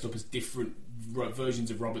all dressed up as different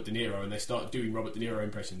versions of Robert De Niro, and they start doing Robert De Niro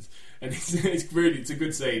impressions, and it's a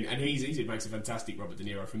good scene, and he makes a fantastic Robert De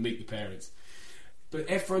Niro from Meet the Parents. But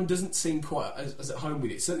Efron doesn't seem quite as at home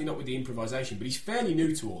with it, certainly not with the improvisation, but he's fairly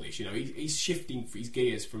new to all this, you know. He's shifting his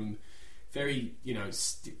gears from very, you know,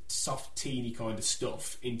 soft, teeny kind of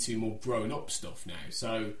stuff into more grown-up stuff now.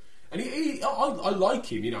 So, and I like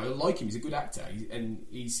him, you know. I like him. He's a good actor,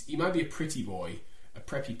 he may be a pretty boy, a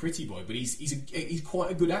preppy pretty boy, but he's quite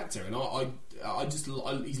a good actor, and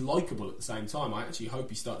he's likeable at the same time. I actually hope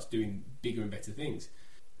he starts doing bigger and better things.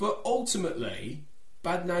 But ultimately,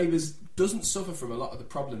 Bad Neighbours doesn't suffer from a lot of the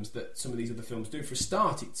problems that some of these other films do. For a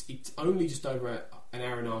start, it's only just over an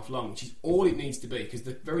hour and a half long, which is all it needs to be, because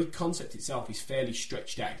the very concept itself is fairly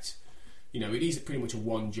stretched out. You know, it is pretty much a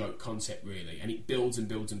one-joke concept, really, and it builds and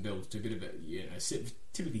builds and builds to a bit of a, you know,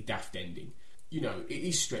 typically daft ending. You know, it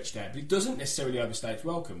is stretched out, but it doesn't necessarily overstay its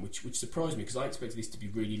welcome, which surprised me, because I expected this to be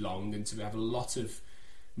really long and to have a lot of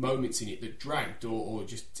moments in it that dragged, or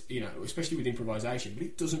just, you know, especially with improvisation, but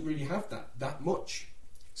it doesn't really have that much.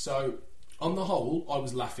 So, on the whole, I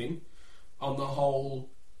was laughing. On the whole,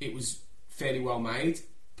 it was fairly well made.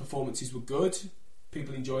 Performances were good.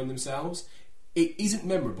 People enjoying themselves. It isn't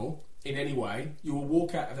memorable in any way. You will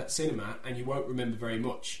walk out of that cinema and you won't remember very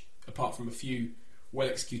much, apart from a few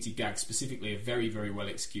well-executed gags, specifically a very, very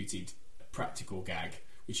well-executed practical gag,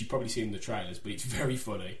 which you've probably seen in the trailers, but it's very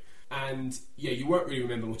funny. And, yeah, you won't really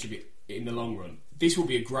remember much of it in the long run. This will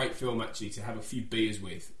be a great film, actually, to have a few beers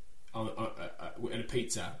with and a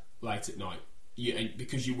pizza late at night,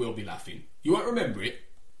 because you will be laughing. You won't remember it,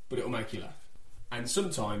 but it'll make you laugh. And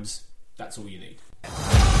sometimes that's all you need.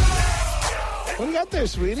 What do you got there,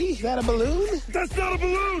 sweetie? Is that a balloon? That's not a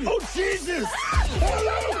balloon! Oh, Jesus!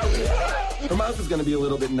 Her mouth is going to be a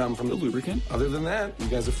little bit numb from the lubricant. Other than that, you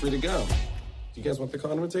guys are free to go. Do you guys want the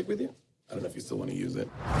condom to take with you? I don't know if you still want to use it.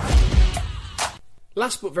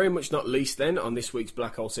 Last but very much not least then, on this week's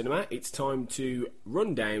Black Hole Cinema, it's time to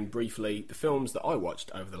run down briefly the films that I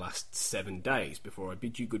watched over the last 7 days before I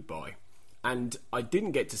bid you goodbye. And I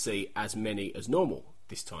didn't get to see as many as normal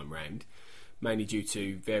this time round, mainly due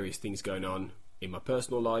to various things going on in my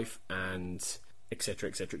personal life and etc,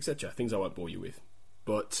 etc, etc, things I won't bore you with.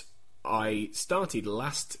 But I started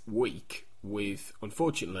last week with,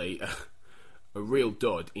 unfortunately, a real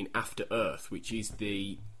dud in After Earth, which is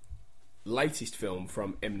the latest film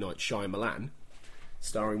from M. Night Shyamalan,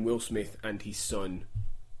 starring Will Smith and his son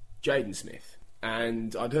Jaden Smith.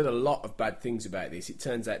 And I'd heard a lot of bad things about this. It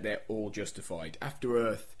turns out they're all justified. After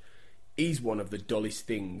Earth is one of the dullest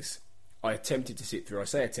things I attempted to sit through. I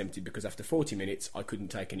say attempted because after 40 minutes I couldn't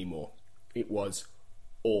take any more. It was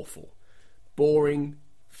awful. Boring,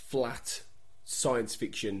 flat science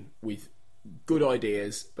fiction with good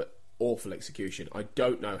ideas but awful execution. I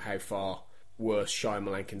don't know how far worse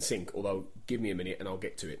Shyamalan can sink, although give me a minute and I'll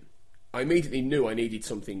get to it. I immediately knew I needed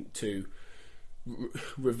something to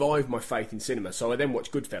revive my faith in cinema, so I then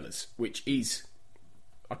watched Goodfellas, which is,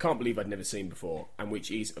 I can't believe I'd never seen before, and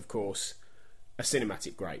which is, of course, a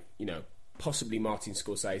cinematic great. You know, possibly Martin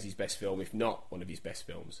Scorsese's best film, if not one of his best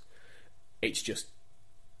films. It's just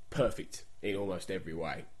perfect in almost every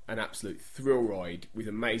way. An absolute thrill ride with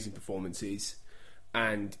amazing performances,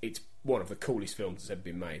 and it's one of the coolest films that's ever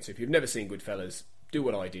been made. So if you've never seen Goodfellas, do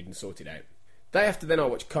what I did and sort it out. Day after then I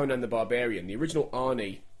watched Conan the Barbarian, the original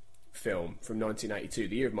Arnie film from 1982,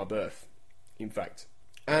 the year of my birth, in fact.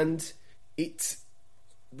 And it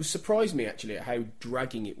surprised me actually at how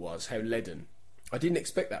dragging it was, how leaden. I didn't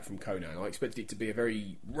expect that from Conan. I expected it to be a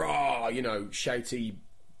very raw, you know, shouty,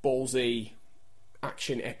 ballsy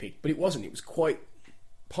action epic, but it wasn't. It was quite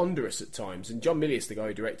ponderous at times. And John Milius, the guy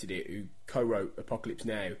who directed it, who co-wrote Apocalypse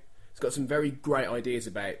Now, has got some very great ideas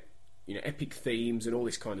about, you know, epic themes and all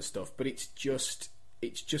this kind of stuff, but it's just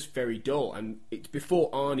very dull. And it's before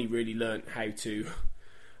Arnie really learnt how to,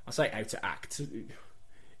 I say how to act,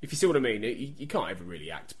 if you see what I mean. He can't ever really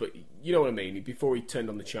act, but you know what I mean, before he turned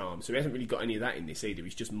on the charm. So he hasn't really got any of that in this either.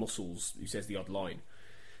 He's just muscles who says the odd line.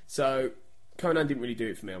 So Conan didn't really do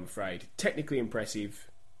it for me, I'm afraid. Technically impressive,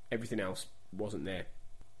 everything else wasn't there.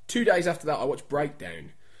 2 days after that I watched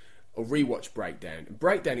Breakdown, or rewatched Breakdown. And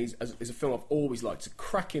Breakdown is a film I've always liked. It's a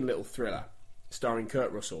cracking little thriller starring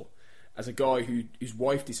Kurt Russell as a guy whose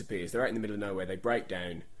wife disappears. They're out in the middle of nowhere. They break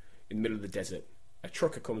down in the middle of the desert. A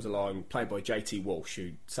trucker comes along, played by J.T. Walsh,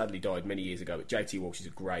 who sadly died many years ago, but J.T. Walsh is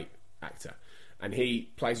a great actor. And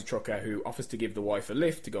he plays a trucker who offers to give the wife a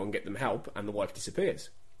lift to go and get them help, and the wife disappears.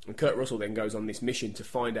 And Kurt Russell then goes on this mission to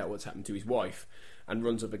find out what's happened to his wife, and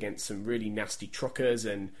runs up against some really nasty truckers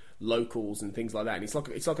and locals and things like that. And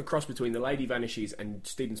it's like a cross between The Lady Vanishes and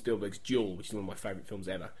Steven Spielberg's Duel, which is one of my favourite films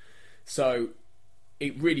ever. So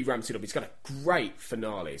it really ramps it up. It's got a great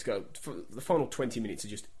finale. It's got the final 20 minutes are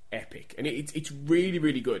just epic, and it's really,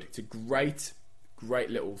 really good. It's a great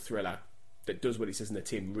little thriller that does what it says in the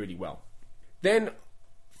tin really well. Then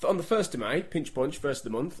on the 1st of May, Pinch Punch, first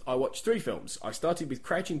of the month, I watched 3 films. I started with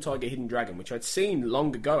Crouching Tiger, Hidden Dragon, which I'd seen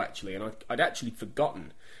long ago actually, and I'd actually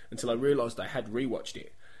forgotten until I realised I had rewatched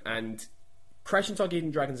it. And Crouching Tiger, Hidden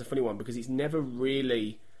Dragon's a funny one because it's never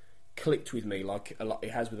really clicked with me like it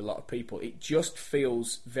has with a lot of people. It just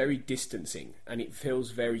feels very distancing, and it feels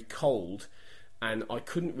very cold, and I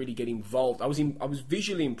couldn't really get involved. I was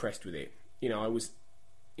visually impressed with it. You know, I was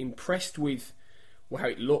impressed with how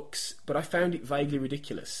it looks, but I found it vaguely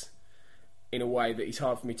ridiculous in a way that is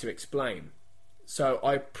hard for me to explain. So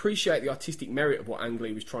I appreciate the artistic merit of what Ang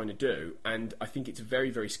Lee was trying to do, and I think it's a very,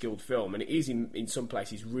 very skilled film, and it is in some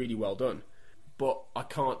places really well done. But I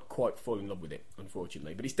can't quite fall in love with it,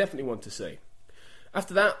 unfortunately. But it's definitely one to see.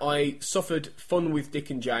 After that, I suffered Fun with Dick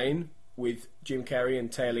and Jane with Jim Carrey and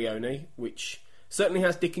Téa Leoni, which certainly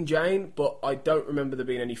has Dick and Jane, but I don't remember there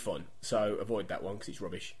being any fun, so avoid that one because it's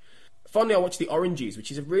rubbish. Finally, I watched The Oranges,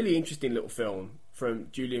 which is a really interesting little film from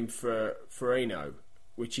Julian Farino,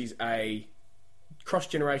 which is a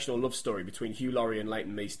cross-generational love story between Hugh Laurie and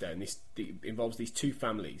Leighton Meester, and it involves these two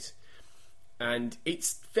families. And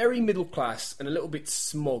it's very middle class and a little bit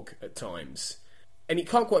smug at times. And it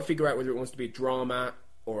can't quite figure out whether it wants to be a drama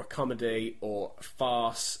or a comedy or a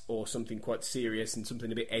farce or something quite serious and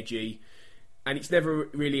something a bit edgy. And it's never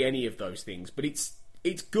really any of those things. But it's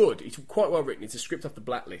good. It's quite well written. It's a script off the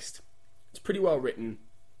Blacklist. It's pretty well written.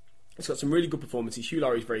 It's got some really good performances. Hugh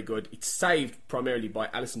Laurie is very good. It's saved primarily by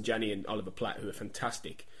Alison Janney and Oliver Platt, who are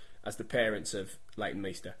fantastic as the parents of Leighton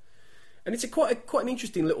Meester. And it's quite an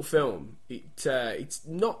interesting little film. It's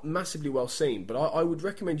not massively well seen, but I would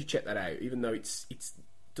recommend you check that out, even though it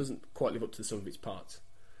doesn't quite live up to the sum of its parts.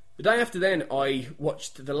 The day after then, I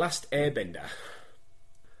watched The Last Airbender.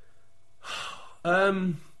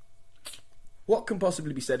 What can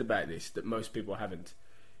possibly be said about this that most people haven't?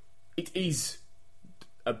 It is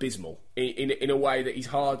abysmal in a way that is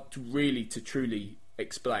hard to truly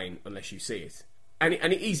explain unless you see it. And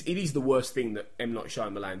it is the worst thing that M. Night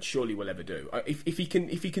Shyamalan surely will ever do. If he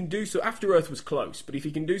can do so, After Earth was close, but if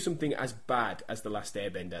he can do something as bad as The Last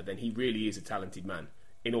Airbender, then he really is a talented man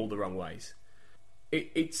in all the wrong ways.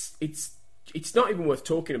 It's not even worth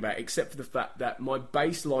talking about, except for the fact that my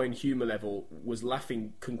baseline humour level was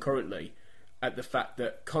laughing concurrently at the fact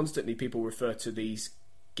that constantly people refer to these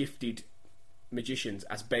gifted magicians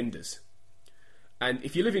as benders. And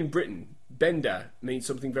if you live in Britain, bender means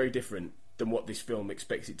something very different than what this film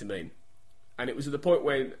expects it to mean. And it was at the point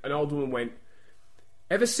when an old woman went,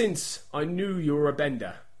 "Ever since I knew you were a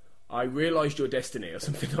bender, I realised your destiny," or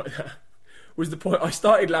something like that. Was the point. I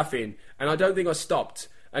started laughing, and I don't think I stopped.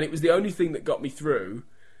 And it was the only thing that got me through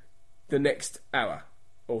the next hour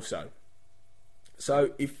or so.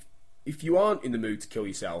 So if you aren't in the mood to kill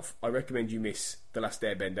yourself, I recommend you miss The Last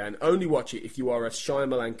Airbender, and only watch it if you are a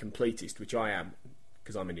Shyamalan completist, which I am,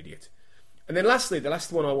 because I'm an idiot. And then lastly, the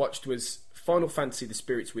last one I watched was Final Fantasy: The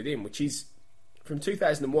Spirits Within, which is from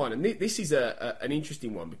 2001. And this is an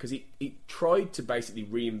interesting one because it tried to basically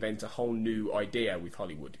reinvent a whole new idea with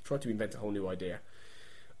Hollywood. It tried to invent a whole new idea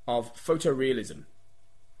of photorealism.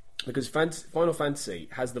 Because Final Fantasy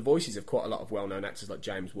has the voices of quite a lot of well-known actors like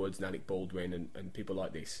James Woods and Alec Baldwin and people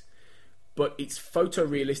like this. But it's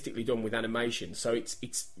photorealistically done with animation. So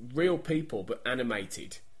it's real people but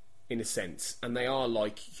animated in a sense. And they are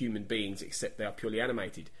like human beings except they are purely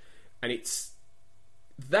animated. And it's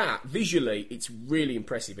that, visually, it's really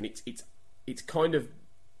impressive. And it's kind of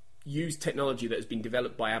used technology that has been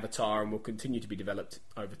developed by Avatar and will continue to be developed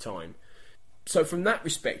over time. So from that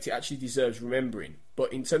respect, it actually deserves remembering.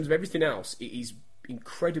 But in terms of everything else, it is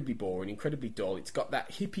incredibly boring, incredibly dull. It's got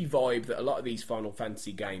that hippie vibe that a lot of these Final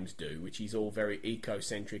Fantasy games do, which is all very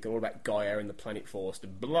eco-centric and all about Gaia and the planet forced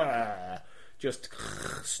and blah, just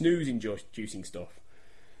snooze-inducing stuff.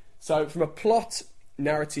 So from a plot,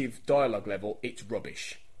 narrative, dialogue level, it's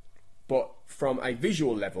rubbish. But from a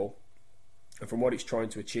visual level, and from what it's trying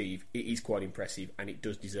to achieve, it is quite impressive and it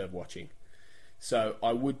does deserve watching. So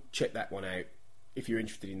I would check that one out if you're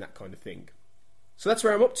interested in that kind of thing. So that's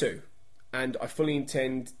where I'm up to. And I fully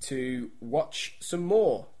intend to watch some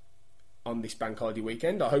more on this bank holiday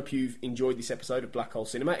weekend. I hope you've enjoyed this episode of Black Hole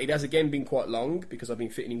Cinema. It has again been quite long because I've been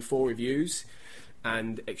fitting in 4 reviews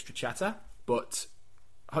and extra chatter. But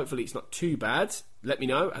hopefully it's not too bad. Let me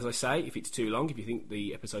know, as I say, if it's too long, if you think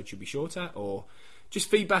the episode should be shorter, or just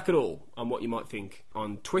feedback at all on what you might think.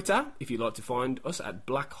 On Twitter, if you'd like to find us at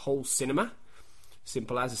Black Hole Cinema.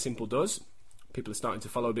 Simple as simple does. People are starting to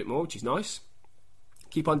follow a bit more, which is nice.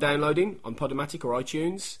 Keep on downloading on Podomatic or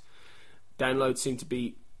iTunes. Downloads seem to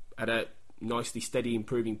be at a nicely steady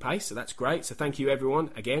improving pace, so that's great. So thank you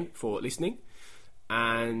everyone again for listening.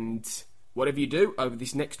 And whatever you do over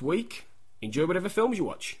this next week, enjoy whatever films you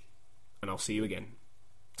watch. And I'll see you again.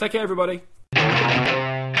 Take care, everybody.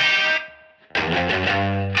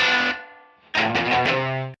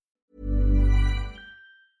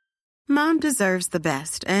 Mom deserves the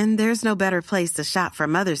best, and there's no better place to shop for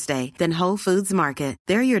Mother's Day than Whole Foods Market.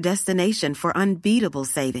 They're your destination for unbeatable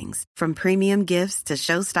savings, from premium gifts to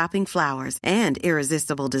show-stopping flowers and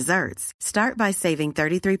irresistible desserts. Start by saving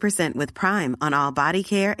 33% with Prime on all body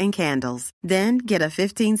care and candles. Then get a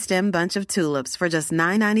 15-stem bunch of tulips for just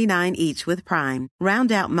 $9.99 each with Prime.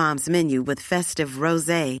 Round out Mom's menu with festive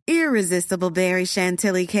rosé, irresistible berry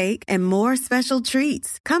chantilly cake, and more special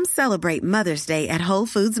treats. Come celebrate Mother's Day at Whole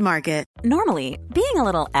Foods Market. Normally, being a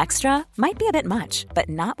little extra might be a bit much, but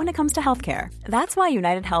not when it comes to healthcare. That's why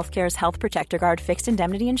United Healthcare's Health Protector Guard fixed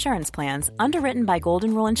indemnity insurance plans, underwritten by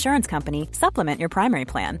Golden Rule Insurance Company, supplement your primary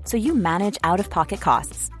plan so you manage out-of-pocket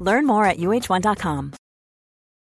costs. Learn more at UH1.com.